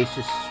have do this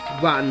just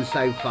run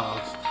so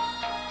fast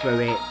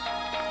through it.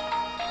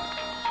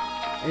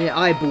 And the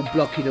eyeball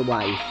blocking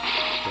away.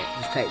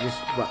 Yeah, just take this,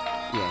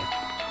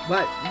 yeah.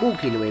 Right,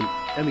 walk into him,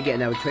 and we get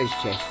another treasure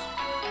chest,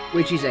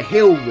 which is a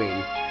hill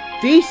ring.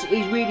 This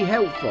is really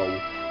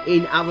helpful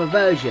in other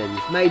versions.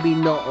 Maybe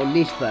not on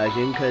this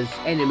version, because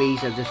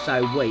enemies are just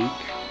so weak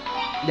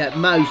that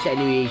most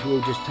enemies will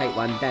just take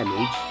 1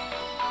 damage.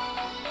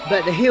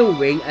 But the heal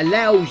ring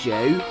allows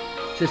you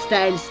to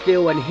stand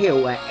still and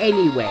heal at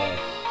anywhere,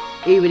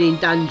 even in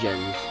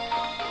dungeons.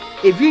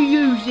 If you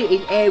use it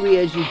in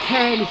areas you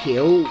can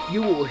heal,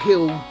 you will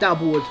heal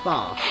double as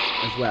fast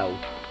as well.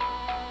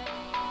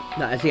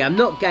 Now, see, I'm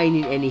not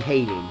gaining any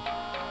healing,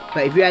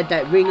 but if you had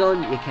that ring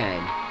on, you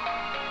can.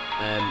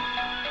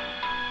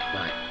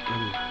 Right,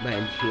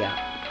 round here.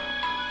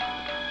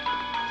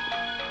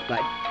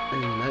 Right,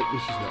 no,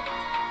 this is not.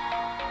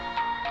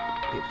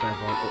 A bit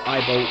further on. Oh,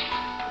 eyeball.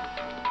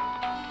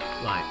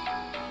 Right.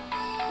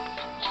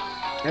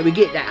 And we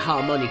get that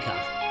harmonica.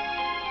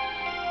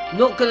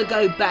 Not going to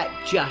go back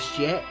just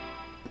yet.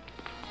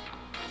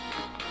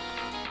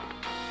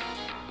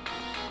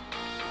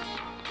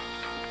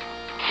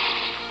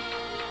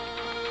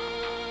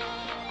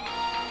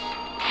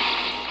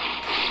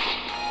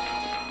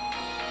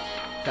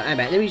 So, hang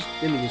about, let me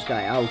just go.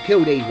 I'll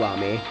kill these while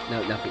I'm here.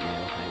 No, nothing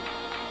now,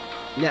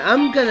 okay. Now,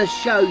 I'm going to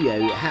show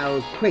you how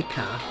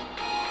quicker.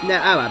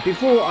 Now, alright,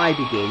 before I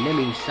begin, let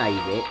me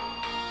save it.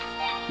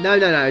 No,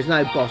 there's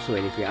no boss or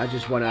anything. I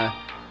just want to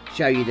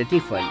show you the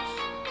difference.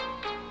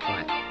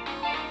 Right.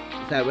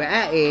 So we're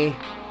out here.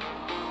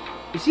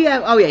 You see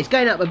how, oh yeah, it's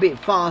going up a bit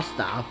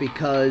faster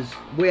because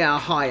we are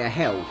higher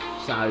health.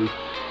 So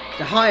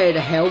the higher the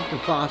health, the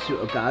faster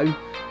it'll go.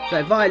 So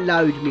if I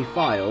load my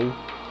file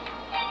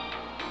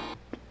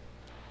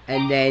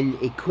and then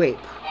equip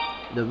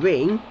the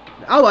ring.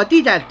 Oh, I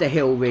did have the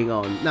heal ring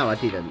on. No, I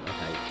didn't.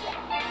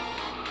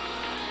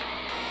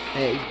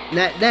 Okay.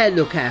 Now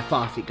look how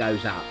fast it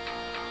goes up.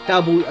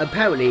 Double,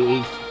 apparently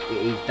it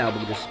is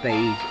double the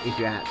speed if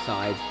you're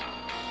outside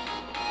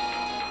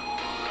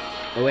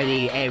or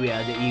any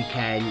area that you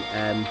can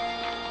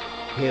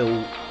heal.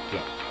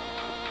 Yeah.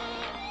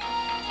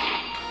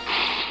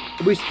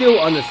 We're still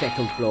on the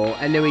second floor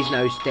and there is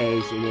no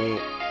stairs in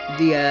it.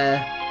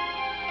 The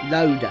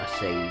loader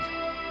seed.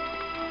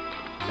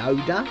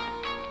 Loader?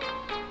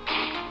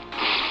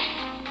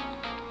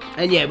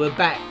 And yeah, we're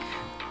back.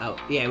 Oh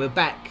yeah, we're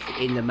back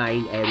in the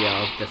main area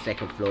of the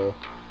second floor.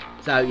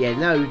 So yeah,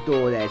 no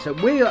door there. So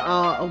we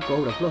are, oh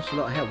god, I've lost a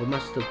lot of health. I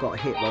must have got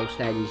hit while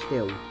standing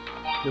still,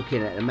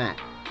 looking at the map.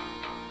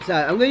 So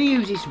I'm going to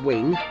use this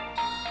wing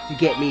to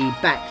get me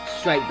back,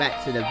 straight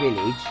back to the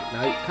village.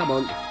 No, come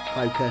on,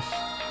 focus.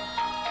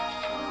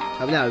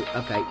 Oh no,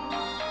 okay.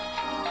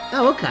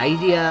 Oh okay,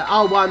 the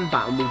R1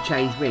 button will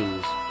change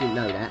rings. Didn't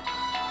know that.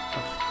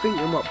 I'm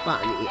thinking what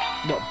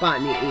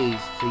button it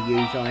is to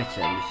use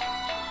items.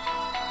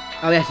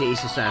 Oh yes, it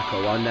is a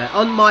circle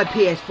on my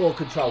PS4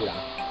 controller.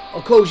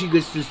 Of course, you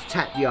could just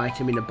tap the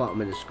item in the bottom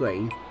of the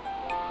screen.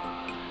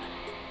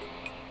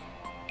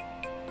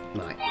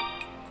 Right.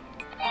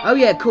 Oh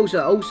yeah, of course,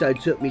 I also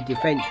took my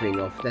defense ring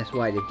off. That's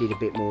why they did a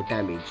bit more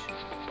damage.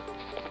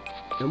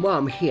 And while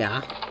I'm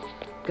here,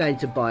 going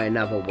to buy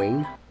another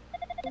wing.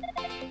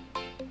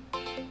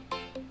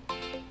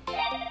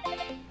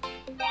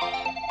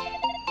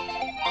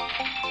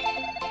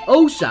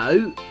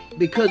 Also,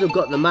 because I've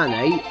got the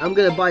money, I'm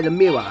going to buy the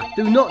mirror.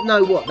 Do not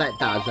know what that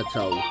does at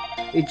all.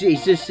 It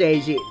just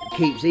says it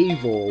keeps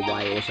evil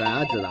away or so,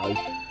 I don't know.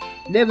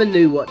 Never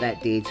knew what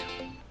that did.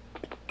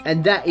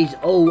 And that is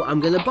all I'm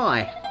going to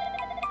buy.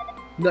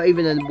 Not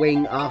even a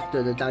wing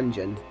after the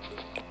dungeon.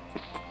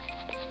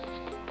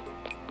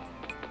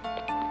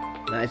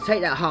 Now, let's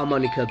take that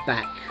harmonica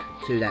back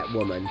to that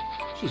woman.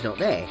 She's not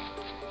there.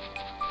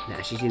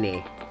 Nah, she's in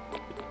here.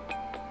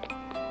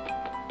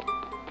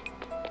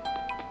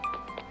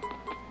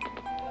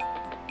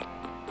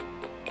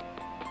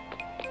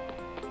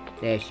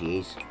 There she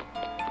is.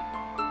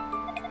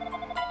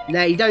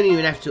 Now, you don't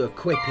even have to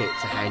equip it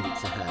to hand it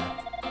to her.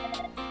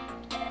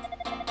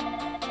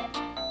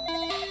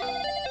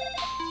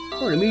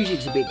 Oh, the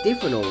music's a bit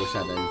different all of a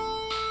sudden.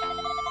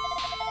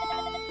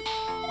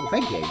 Well,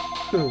 thank you.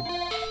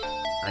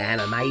 I am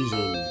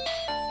amazing.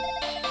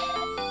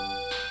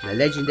 The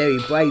legendary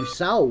Brave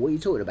Soul. What are you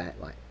talking about?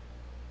 Right.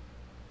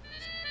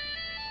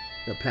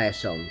 I'll play a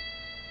song.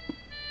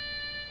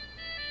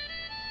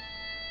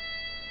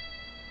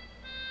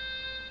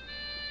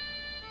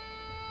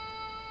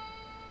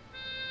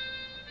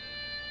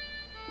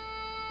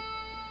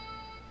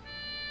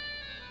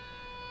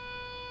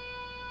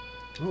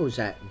 What was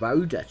that?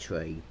 Rhoda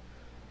tree.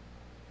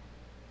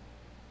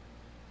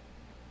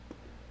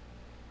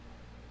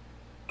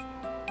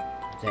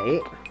 Is that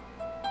it?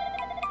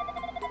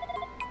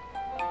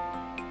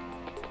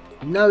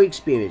 No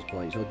experience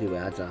points, or do we?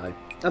 I don't know.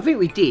 I think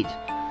we did.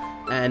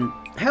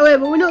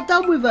 However, we're not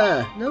done with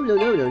her. No.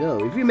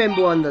 If you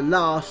remember on the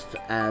last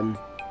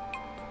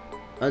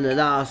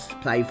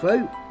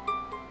playthrough,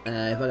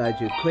 if I go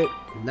to equip,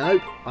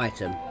 nope,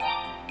 item.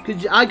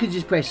 Because I could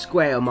just press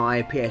square on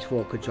my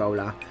PS4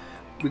 controller.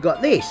 We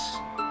got this.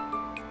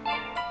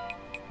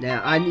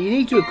 Now, you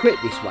need to equip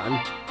this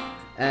one.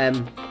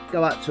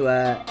 Go up to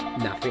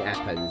nothing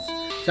happens.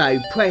 So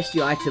press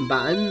the item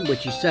button,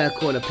 which is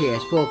circle on a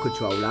PS4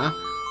 controller,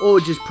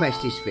 or just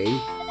press this thing.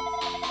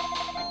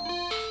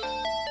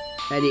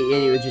 And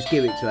it will just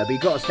give it to her, but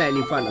you've got to stand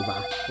in front of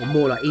her, or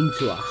more like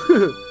into her.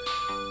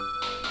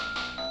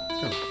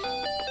 Oh.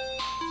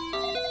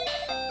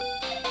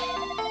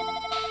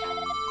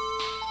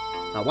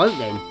 I won't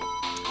then.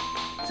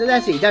 So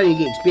that's it, you don't even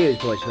get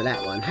experience points for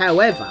that one.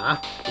 However,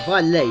 if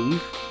I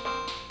leave,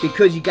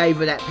 because you gave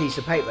her that piece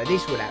of paper,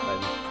 this would happen.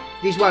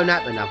 This won't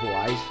happen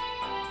otherwise.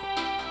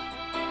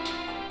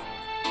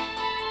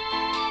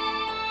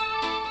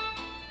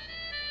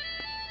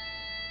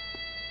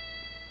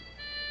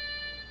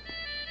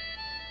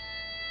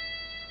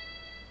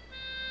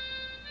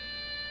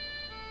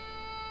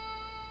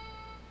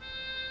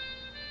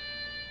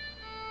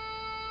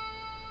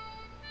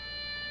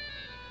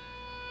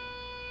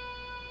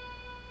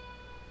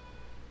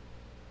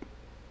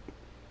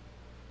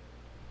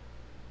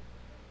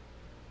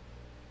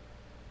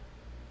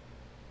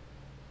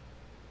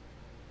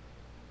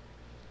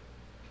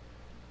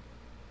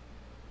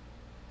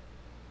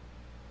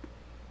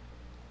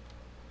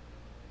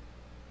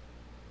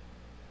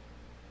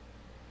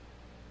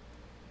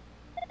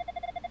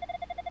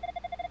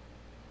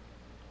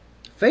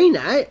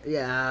 Fina?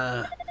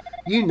 Yeah,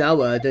 you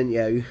know her, don't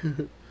you?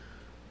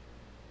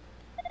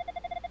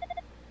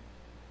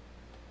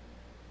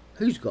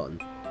 Who's gone?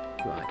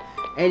 Right.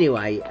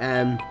 Anyway,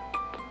 yeah.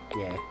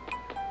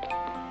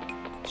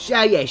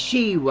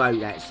 She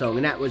wrote that song,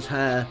 and that was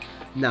her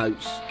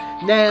notes.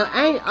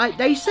 Now,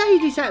 they say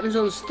this happens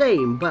on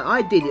Steam, but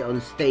I did it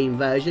on Steam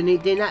version,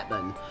 it didn't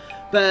happen.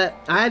 But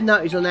I have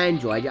noticed on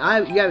Android, you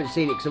haven't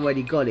seen it because I've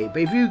already got it,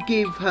 but if you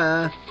give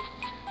her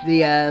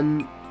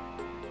the,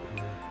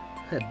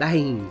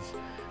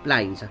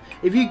 Blaines.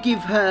 If you give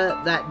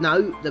her that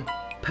note, the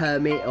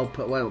permit, or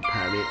well,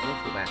 permit,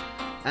 what's it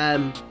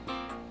about?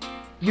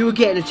 You will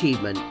get an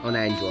achievement on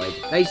Android.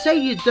 They say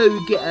you do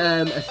get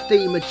a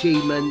Steam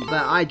achievement,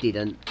 but I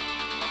didn't.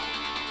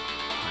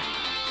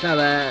 So,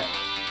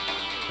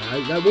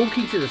 go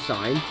walking to the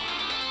sign.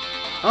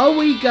 Are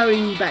we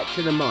going back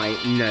to the mine?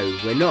 No,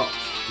 we're not,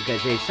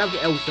 because there's something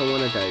else I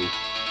want to do.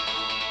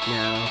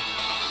 Now.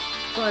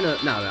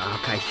 No,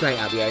 okay, straight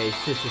up, yeah,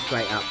 it's just a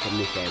straight up from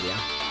this area.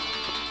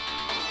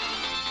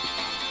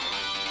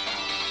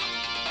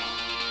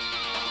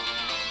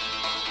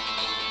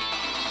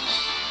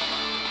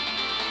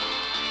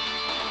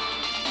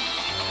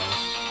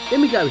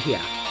 Then we go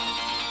here.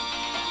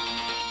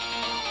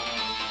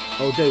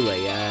 Or do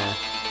we?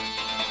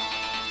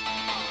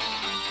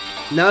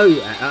 No,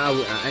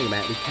 hang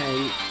about, we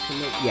can,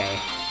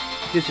 yeah,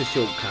 just a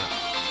shortcut.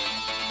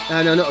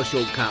 No, not a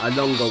shortcut, a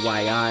longer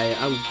way.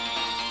 I'm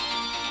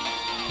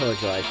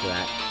apologise for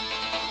that.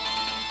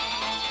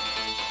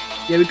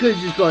 Yeah, we could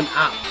have just gone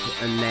up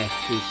and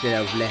left instead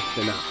of left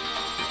and up.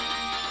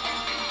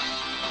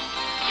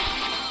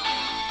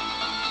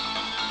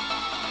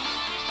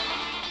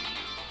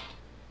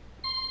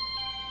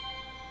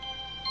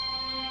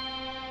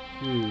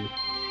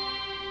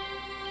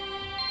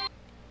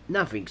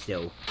 Nothing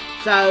still.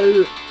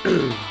 So,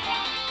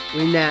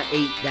 we now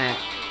eat that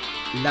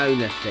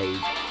loner seed.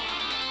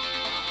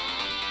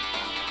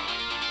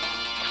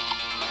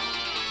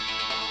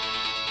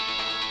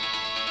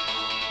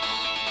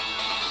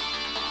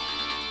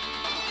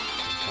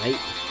 Okay.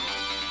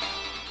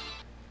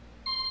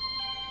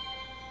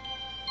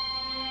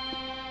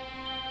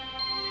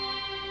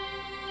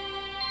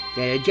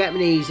 Yeah,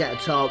 Japanese at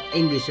the top,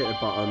 English at the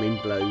bottom in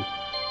blue.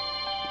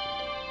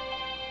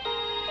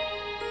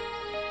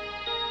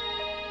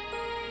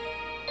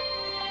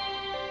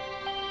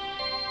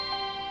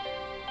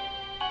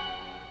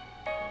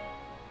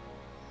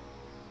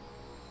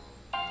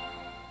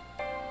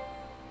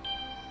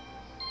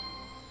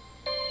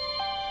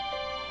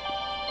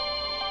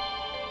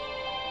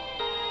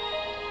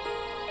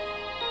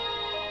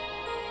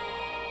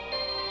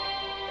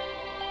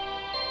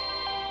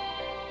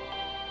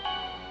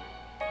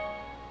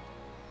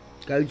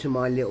 Go to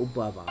my little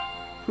brother.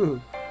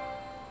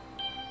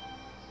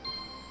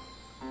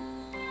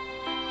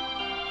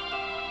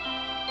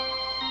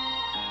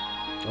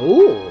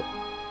 Oh,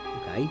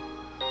 okay.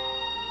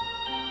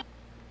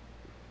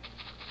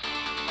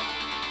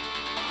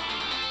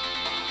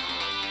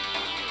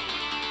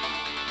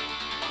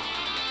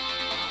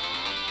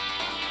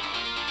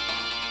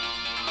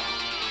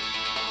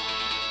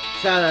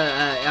 So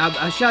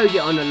I showed it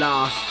on the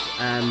last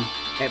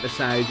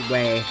episode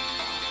where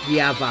the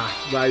other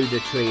road the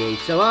tree is.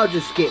 So I'll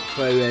just skip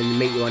through and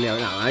meet you on the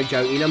other. No, I'm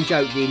joking, I'm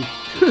joking.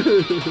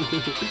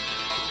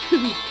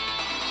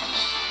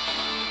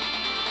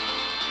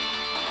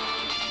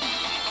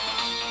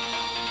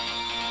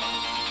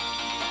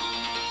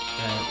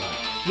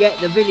 Yeah,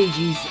 the village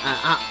is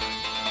up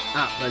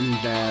and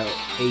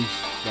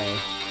east there.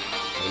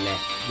 Or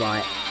left,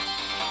 right.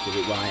 Is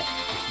it right?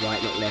 It's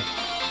right, not left.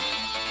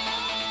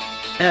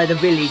 The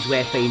village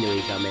where Fina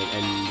is, I meant,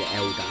 and the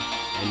elder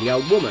and the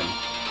old woman.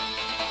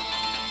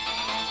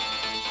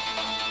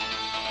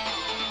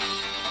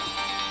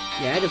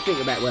 Yeah, I had to think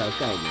about where I was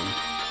going then.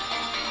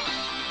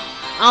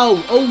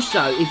 Oh,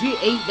 also, if you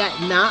eat that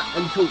nut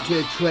and talk to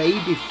a tree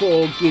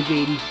before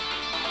giving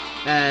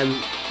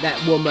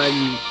that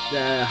woman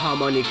the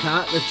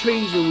harmonica, the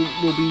trees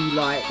will be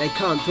like, they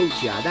can't talk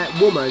to you. That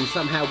woman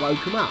somehow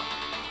woke him up.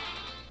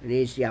 And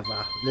here's the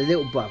other, the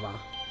little brother.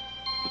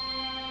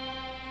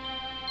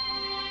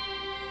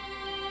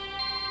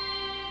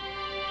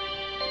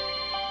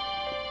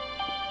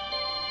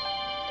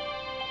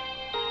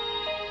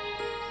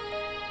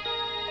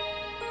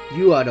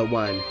 You are the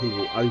one who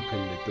will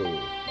open the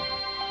door.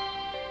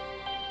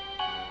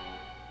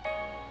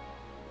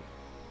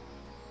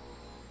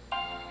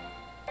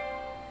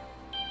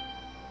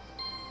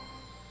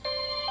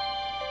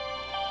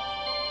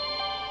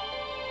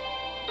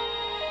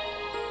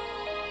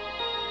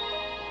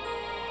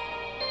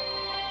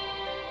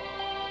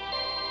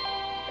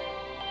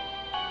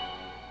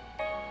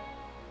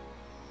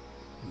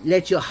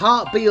 Let your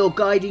heart be your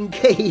guiding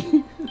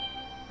key.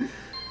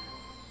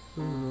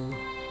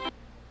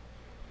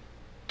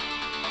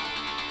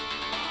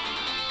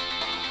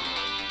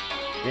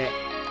 Yeah.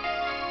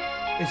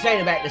 They're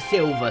saying about the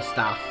silver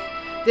stuff.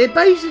 They're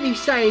basically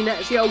saying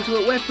that's the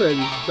ultimate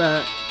weapons,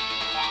 but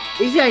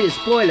this ain't a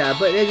spoiler,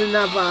 but there's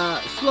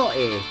another slot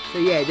here. So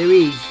yeah, there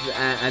is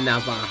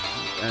another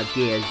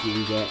gears you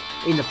can get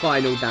in the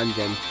final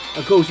dungeon.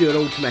 Of course,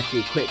 you'll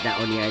automatically equip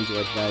that on the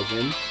Android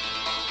version.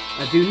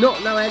 I do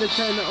not know how to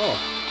turn that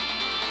off.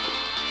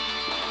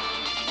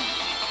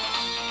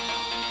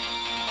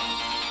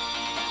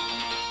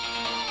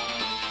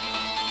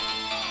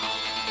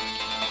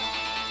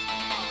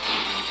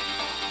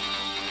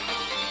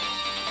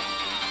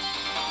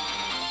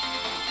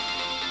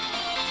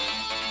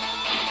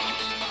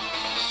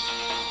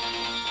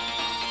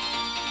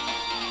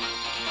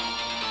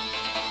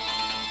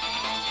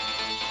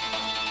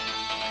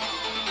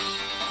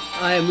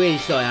 I am really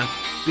sorry, I've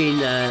been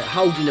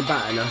holding the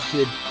button. I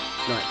should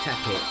like tap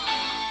it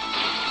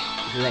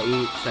to let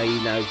you, so you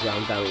know where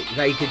I'm going,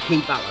 so you could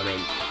keep up. I mean,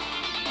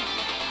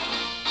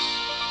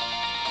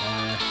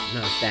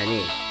 no, it's down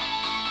here.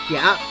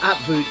 Yeah, up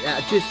through,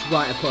 just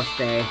right across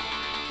there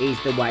is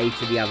the way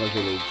to the other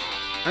village.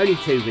 Only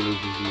 2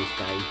 villages in this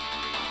game.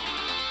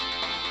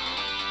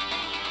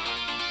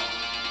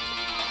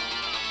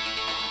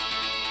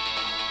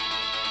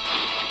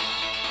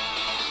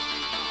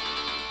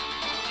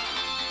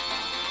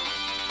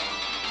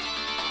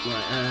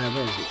 Right,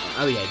 where is it?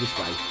 Oh yeah, this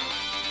way.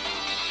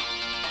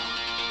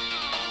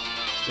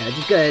 Yeah,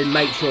 just go and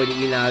make sure that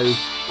you know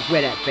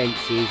where that fence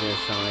is or a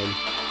sign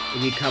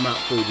if you come up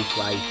through this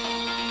way.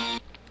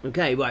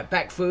 Okay, right,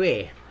 back through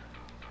here.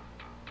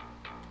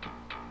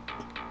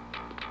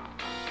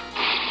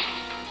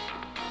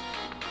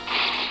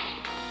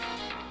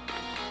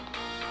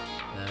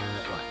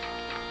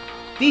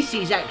 Right. This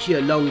is actually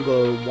a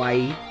longer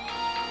way,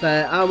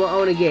 but I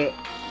want to get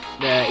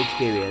the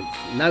experience,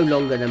 no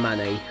longer the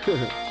money.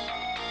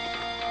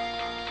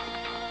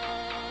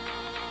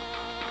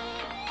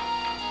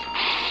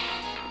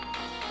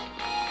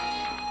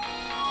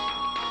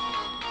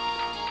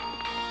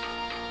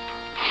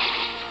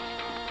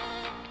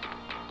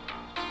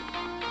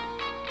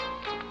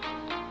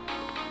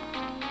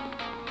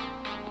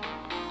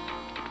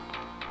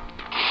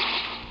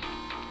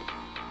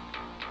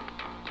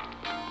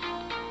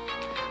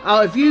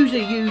 Oh, if you're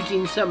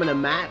using some of the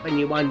map and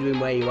you're wondering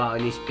where you are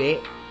in this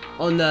bit,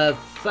 on the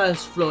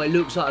first floor it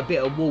looks like a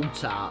bit of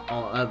water,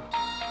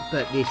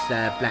 but this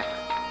black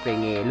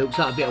thing here looks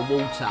like a bit of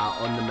water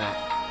on the map,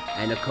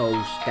 and of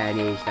course down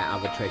here is that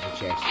other treasure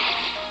chest.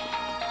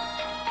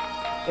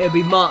 It'll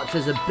be marked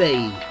as a B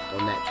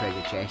on that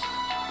treasure chest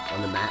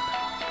on the map.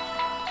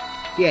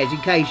 Yeah, in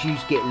case you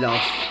get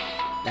lost,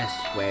 that's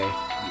where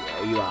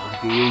you are.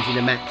 If you're using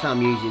the maps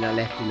I'm using, I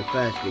left in the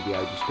first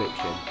video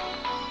description.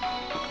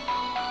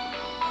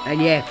 And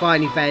yeah,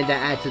 finally found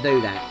out how to do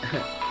that.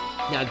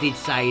 Now, I did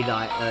say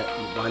like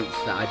once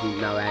that I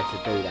didn't know how to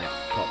do that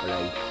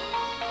properly.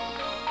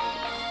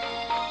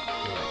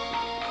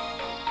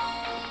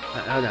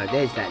 Right. Oh no,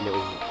 there's that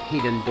little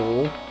hidden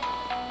door.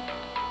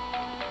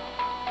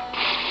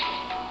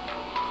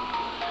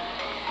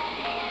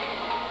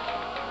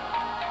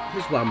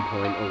 Just 1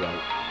 point,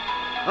 alright.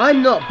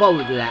 I'm not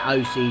bothered with that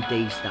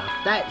OCD stuff.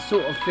 That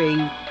sort of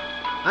thing,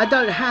 I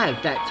don't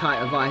have that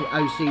type of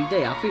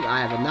OCD. I think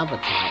I have another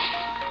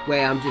type,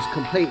 where I'm just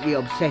completely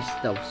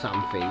obsessed of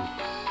something,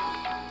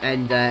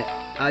 and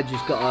I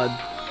just gotta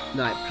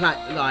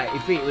like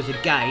if it was a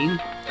game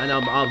and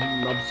I'm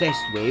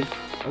obsessed with,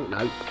 oh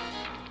no,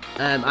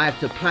 I have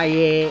to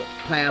play it,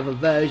 play other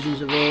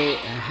versions of it,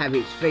 have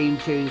its theme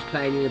tunes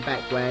playing in the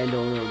background,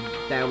 or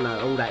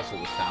download, all that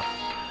sort of stuff.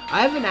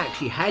 I haven't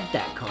actually had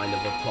that kind of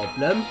a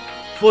problem,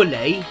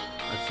 fully,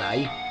 I'd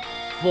say,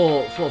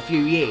 for a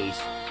few years.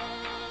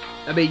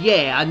 I mean,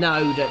 yeah, I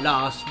know that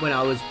when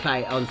I was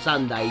playing on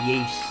Sunday,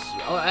 Yeast,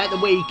 at the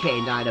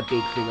weekend I had a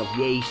big thing of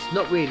Yeast,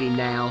 not really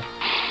now.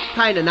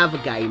 Playing another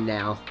game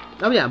now.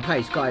 I mean, I'm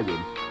playing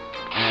Skyrim,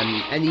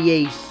 and the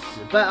Yeast.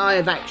 But I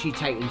have actually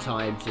taken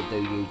time to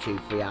do YouTube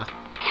for you.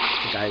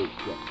 To go,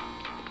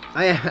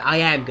 yeah. I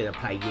am going to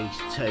play Yeast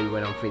 2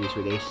 when I'm finished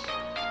with this.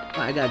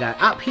 Right, I'm going to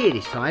go up here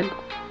this time.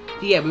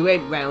 So yeah, we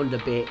went round a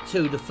bit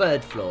to the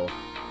 3rd floor.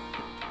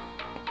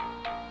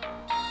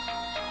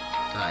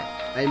 Right,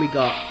 and we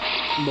got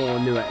more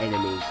newer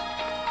enemies.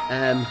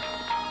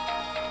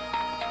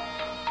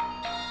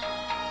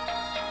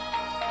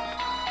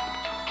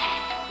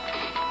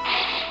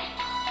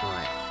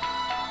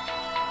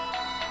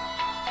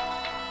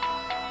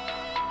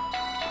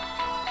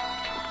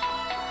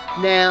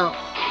 Now,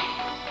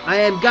 I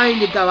am going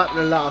to go up to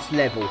the last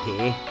level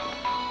here.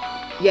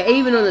 Yeah,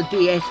 even on the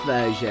DS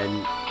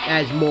version,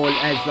 as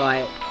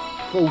like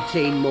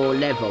 14 more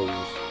levels,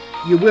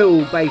 you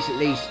will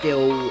basically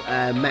still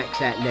max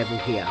out level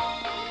here.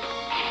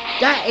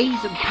 That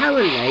is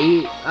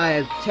apparently, I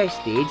have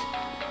tested,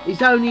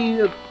 it's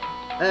only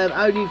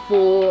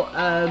for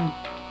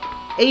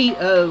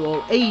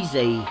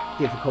easy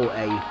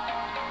difficulty.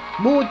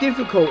 More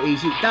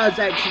difficulties, it does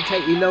actually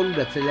take you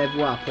longer to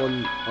level up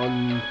on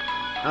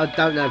I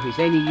don't know if it's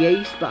any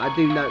Yeast, but I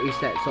do notice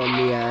that's on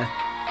the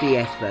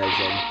DS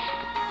version.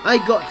 I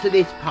got to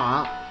this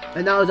part,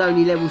 and I was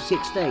only level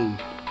 16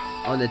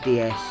 on the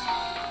DS.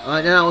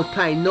 And I was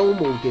playing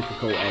normal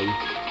difficulty.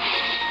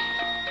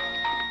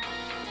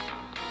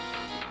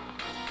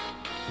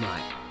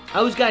 Right.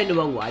 I was going the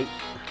wrong way.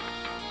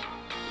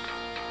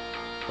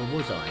 Or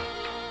was I?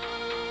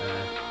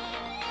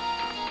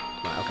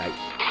 Right, okay.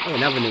 Oh,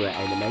 another new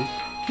enemy.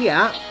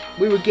 Here,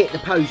 we would get the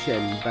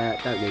potion,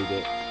 but don't need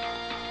it.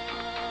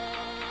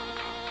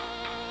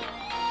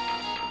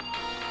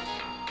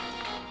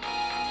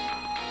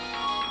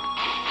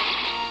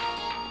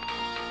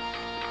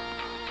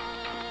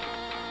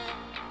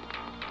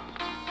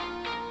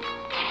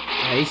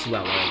 Oh, this is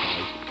where I want to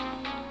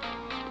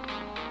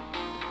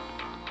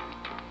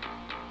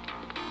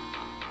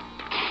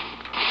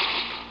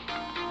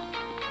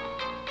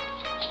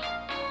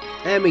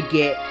go. And we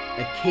get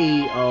a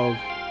key of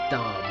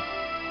Dharm.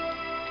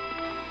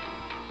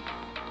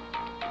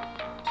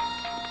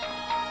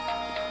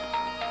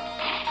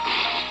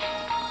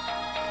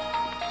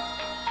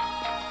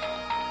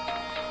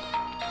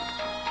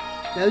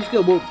 Now I'm just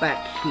going to walk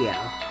back here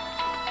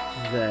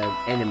to the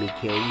enemy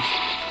kills.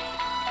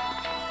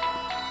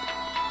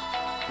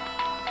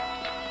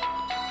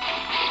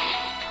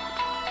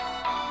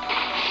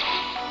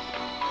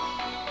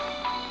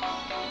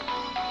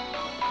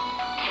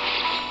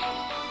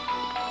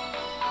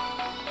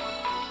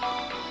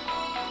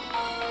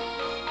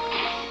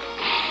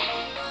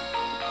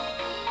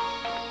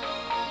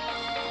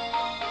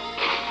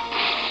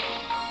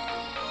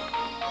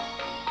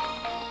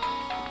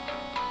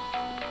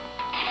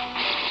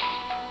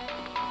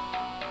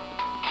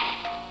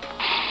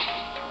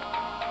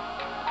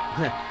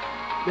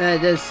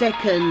 The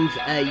second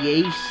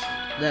Yeast,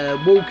 the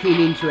walking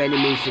into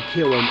enemies to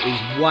kill them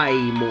is way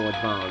more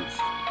advanced.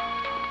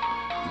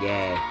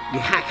 Yeah, you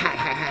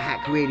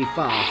hack really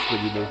fast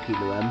when you walk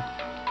into them.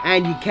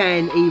 And you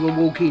can even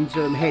walk into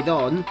them head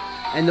on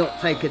and not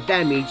take a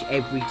damage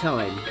every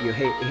time you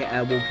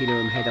walk into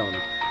them head on.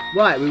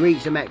 Right, we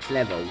reached the max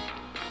level.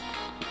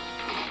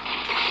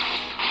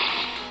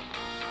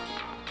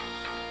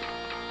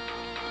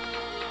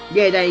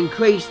 Yeah, they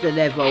increased the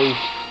level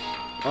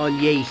on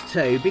Yeast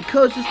 2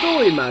 because the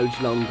story mode's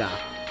longer.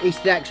 It's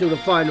the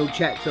final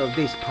chapter of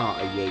this part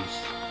of Yeast.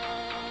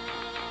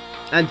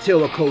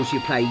 Until of course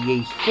you play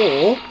Yeast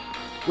 4,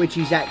 which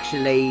is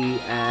actually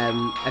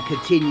a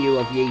continue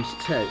of Yeast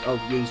 2,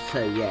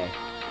 yeah.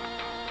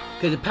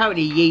 Because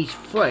apparently Yeast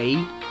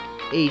 3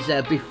 is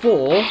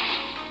before.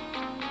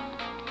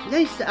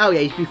 Oh yeah,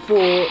 it's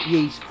before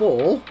Yeast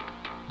 4,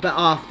 but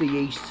after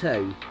Yeast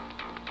 2.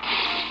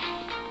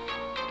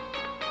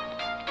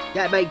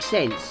 That makes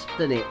sense,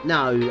 doesn't it?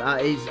 No,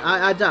 I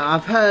don't.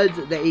 I've heard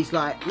that it's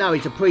like, no,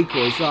 it's a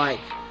prequel. It's like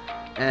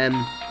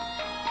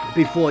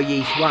before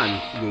Yeast 1,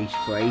 Yeast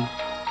 3.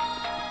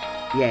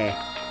 Yeah,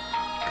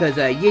 because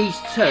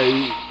Yeast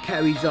 2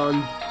 carries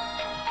on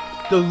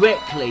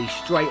directly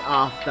straight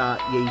after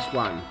Yeast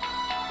 1,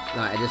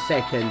 like the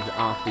second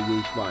after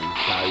Yeast 1.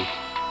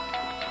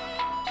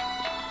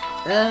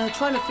 So,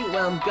 trying to think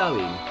where I'm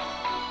going.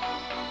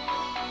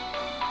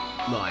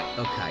 Right,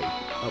 okay.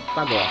 Oh,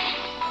 bugger off.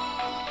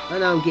 I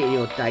know I'm getting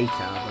your data,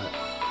 but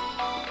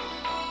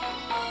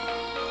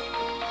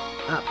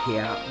up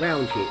here,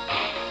 round here.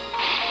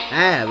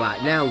 Ah,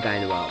 right, now I'm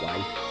going the right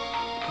way.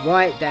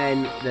 Right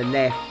down the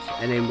left,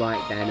 and then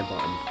right down the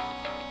bottom.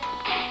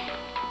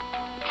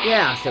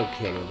 Yeah, I'll still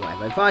kill him,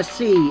 whatever. If I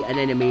see an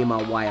enemy in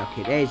my way, I'll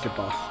kill. There's the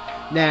boss.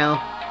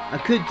 Now, I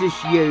could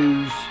just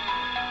use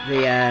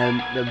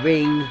the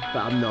ring,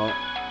 but I'm not.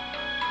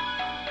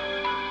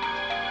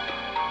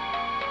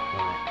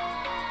 Right.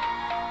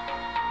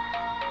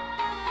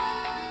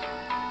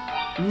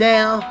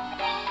 Now,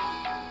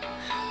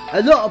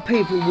 a lot of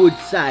people would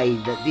say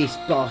that this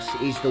boss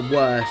is the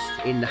worst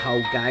in the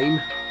whole game.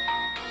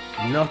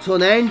 Not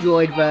on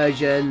Android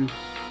version.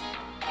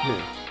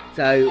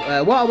 So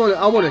what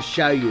I want to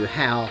show you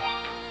how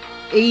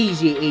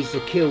easy it is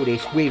to kill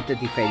this with the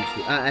defense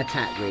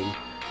attack ring.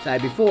 So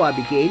before I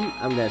begin,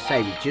 I'm going to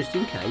save it just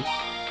in case.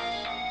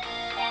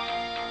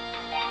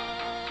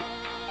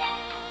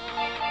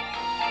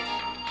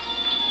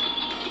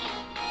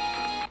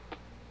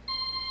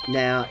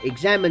 Now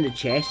examine the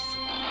chest.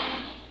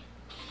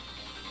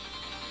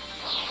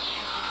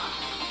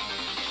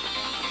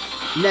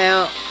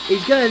 Now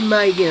he's going to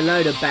make a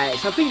load of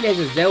bats. I think there's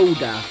a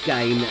Zelda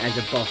game that has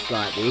a boss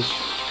like this.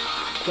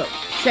 Got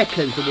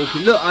seconds to walk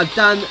in. Look, I've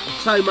done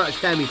so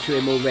much damage to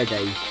him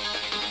already.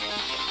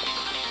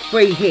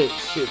 3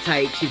 hits it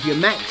takes if you're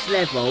max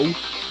level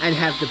and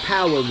have the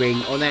power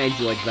ring on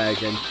Android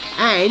version.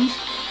 And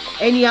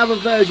any other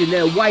version,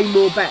 there are way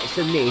more bats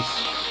than this.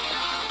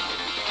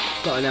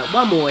 Got enough.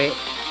 One more hit.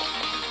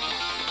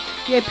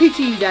 Yeah,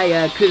 pity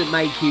they couldn't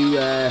make you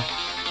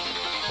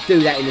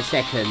do that in a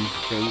second,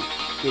 I think.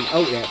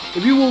 Oh yeah,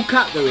 if you walk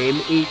up to him,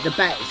 the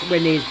bats,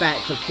 when there's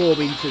bats, are form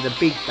into the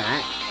big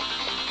bat.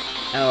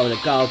 Oh, the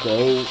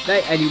gargoyle.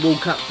 And you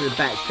walk up to the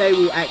bats, they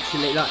will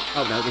actually, like,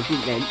 oh no, they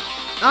didn't then.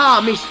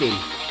 Ah, I missed him.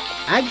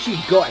 I actually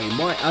got him.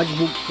 I just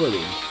walked through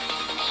him.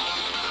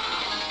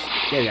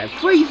 There we go.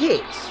 3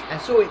 hits.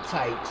 That's all it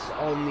takes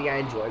on the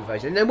Android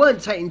version. And they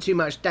weren't taking too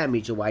much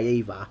damage away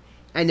either.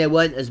 And there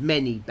weren't as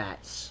many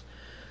bats.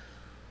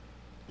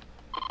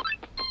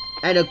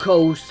 And of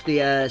course,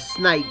 the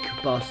snake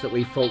boss that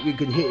we fought, you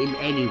can hit him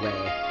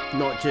anywhere.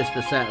 Not just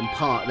a certain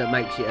part that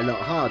makes it a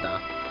lot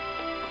harder.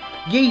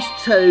 Ys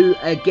 2,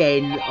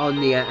 again, on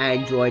the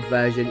Android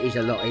version, is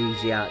a lot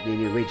easier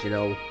than the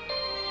original.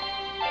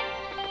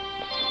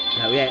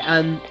 Oh yeah,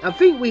 I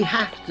think we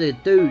have to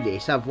do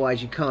this,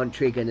 otherwise you can't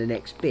trigger the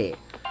next bit.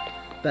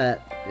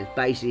 But there's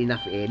basically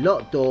nothing here.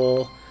 Locked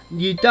door.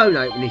 You don't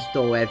open this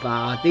door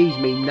ever. These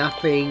mean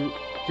nothing.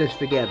 Just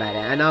forget about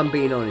that. And I'm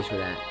being honest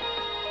with that.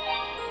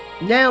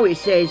 Now it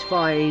says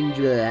find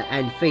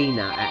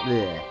Anfina at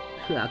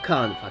I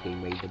can't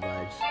fucking read the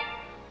words.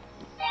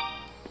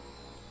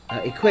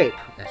 Equip.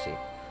 That's it.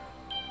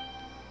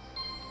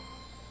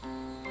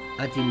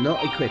 I did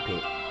not equip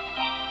it.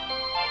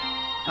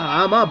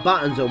 Ah, my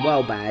buttons are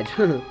well bad.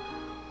 There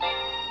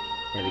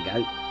we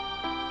go.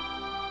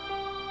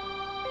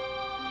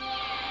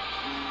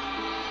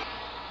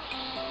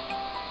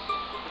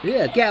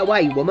 Yeah, get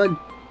away, woman.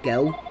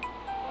 Girl.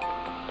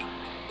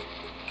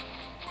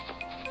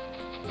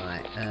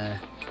 Right,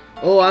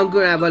 oh, I'm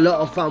going to have a lot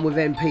of fun with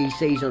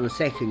NPCs on the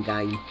second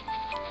game.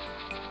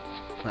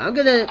 I'm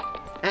going to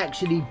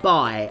actually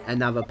buy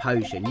another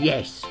potion.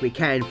 Yes, we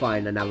can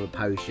find another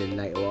potion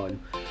later on.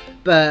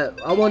 But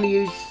I want to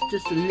use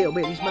just a little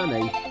bit of this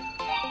money.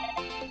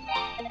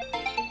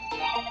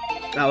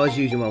 Oh, I was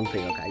using the wrong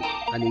thing, okay.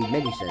 I need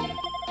medicine.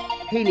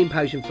 Healing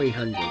potion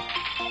 300.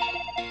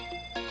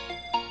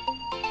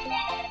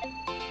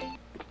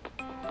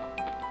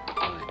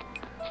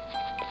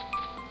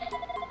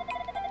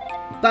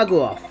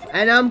 Bugger off.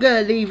 And I'm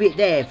going to leave it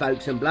there,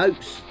 folks and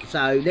blokes.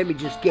 So let me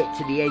just get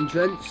to the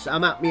entrance.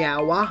 I'm up my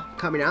hour,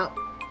 coming up.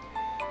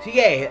 So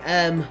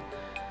yeah,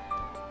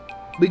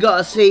 we got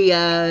to see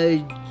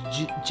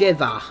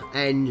Jeva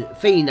and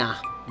Fina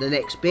the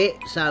next bit.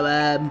 So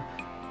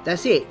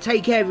that's it.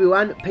 Take care,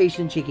 everyone. Peace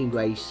and chicken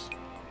grease.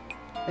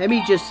 Let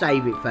me just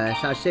save it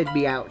first. I said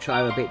me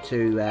outro a bit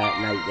too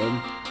late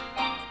then.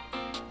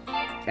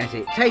 That's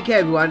it. Take care,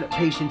 everyone.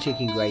 Peace and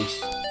chicken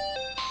grease.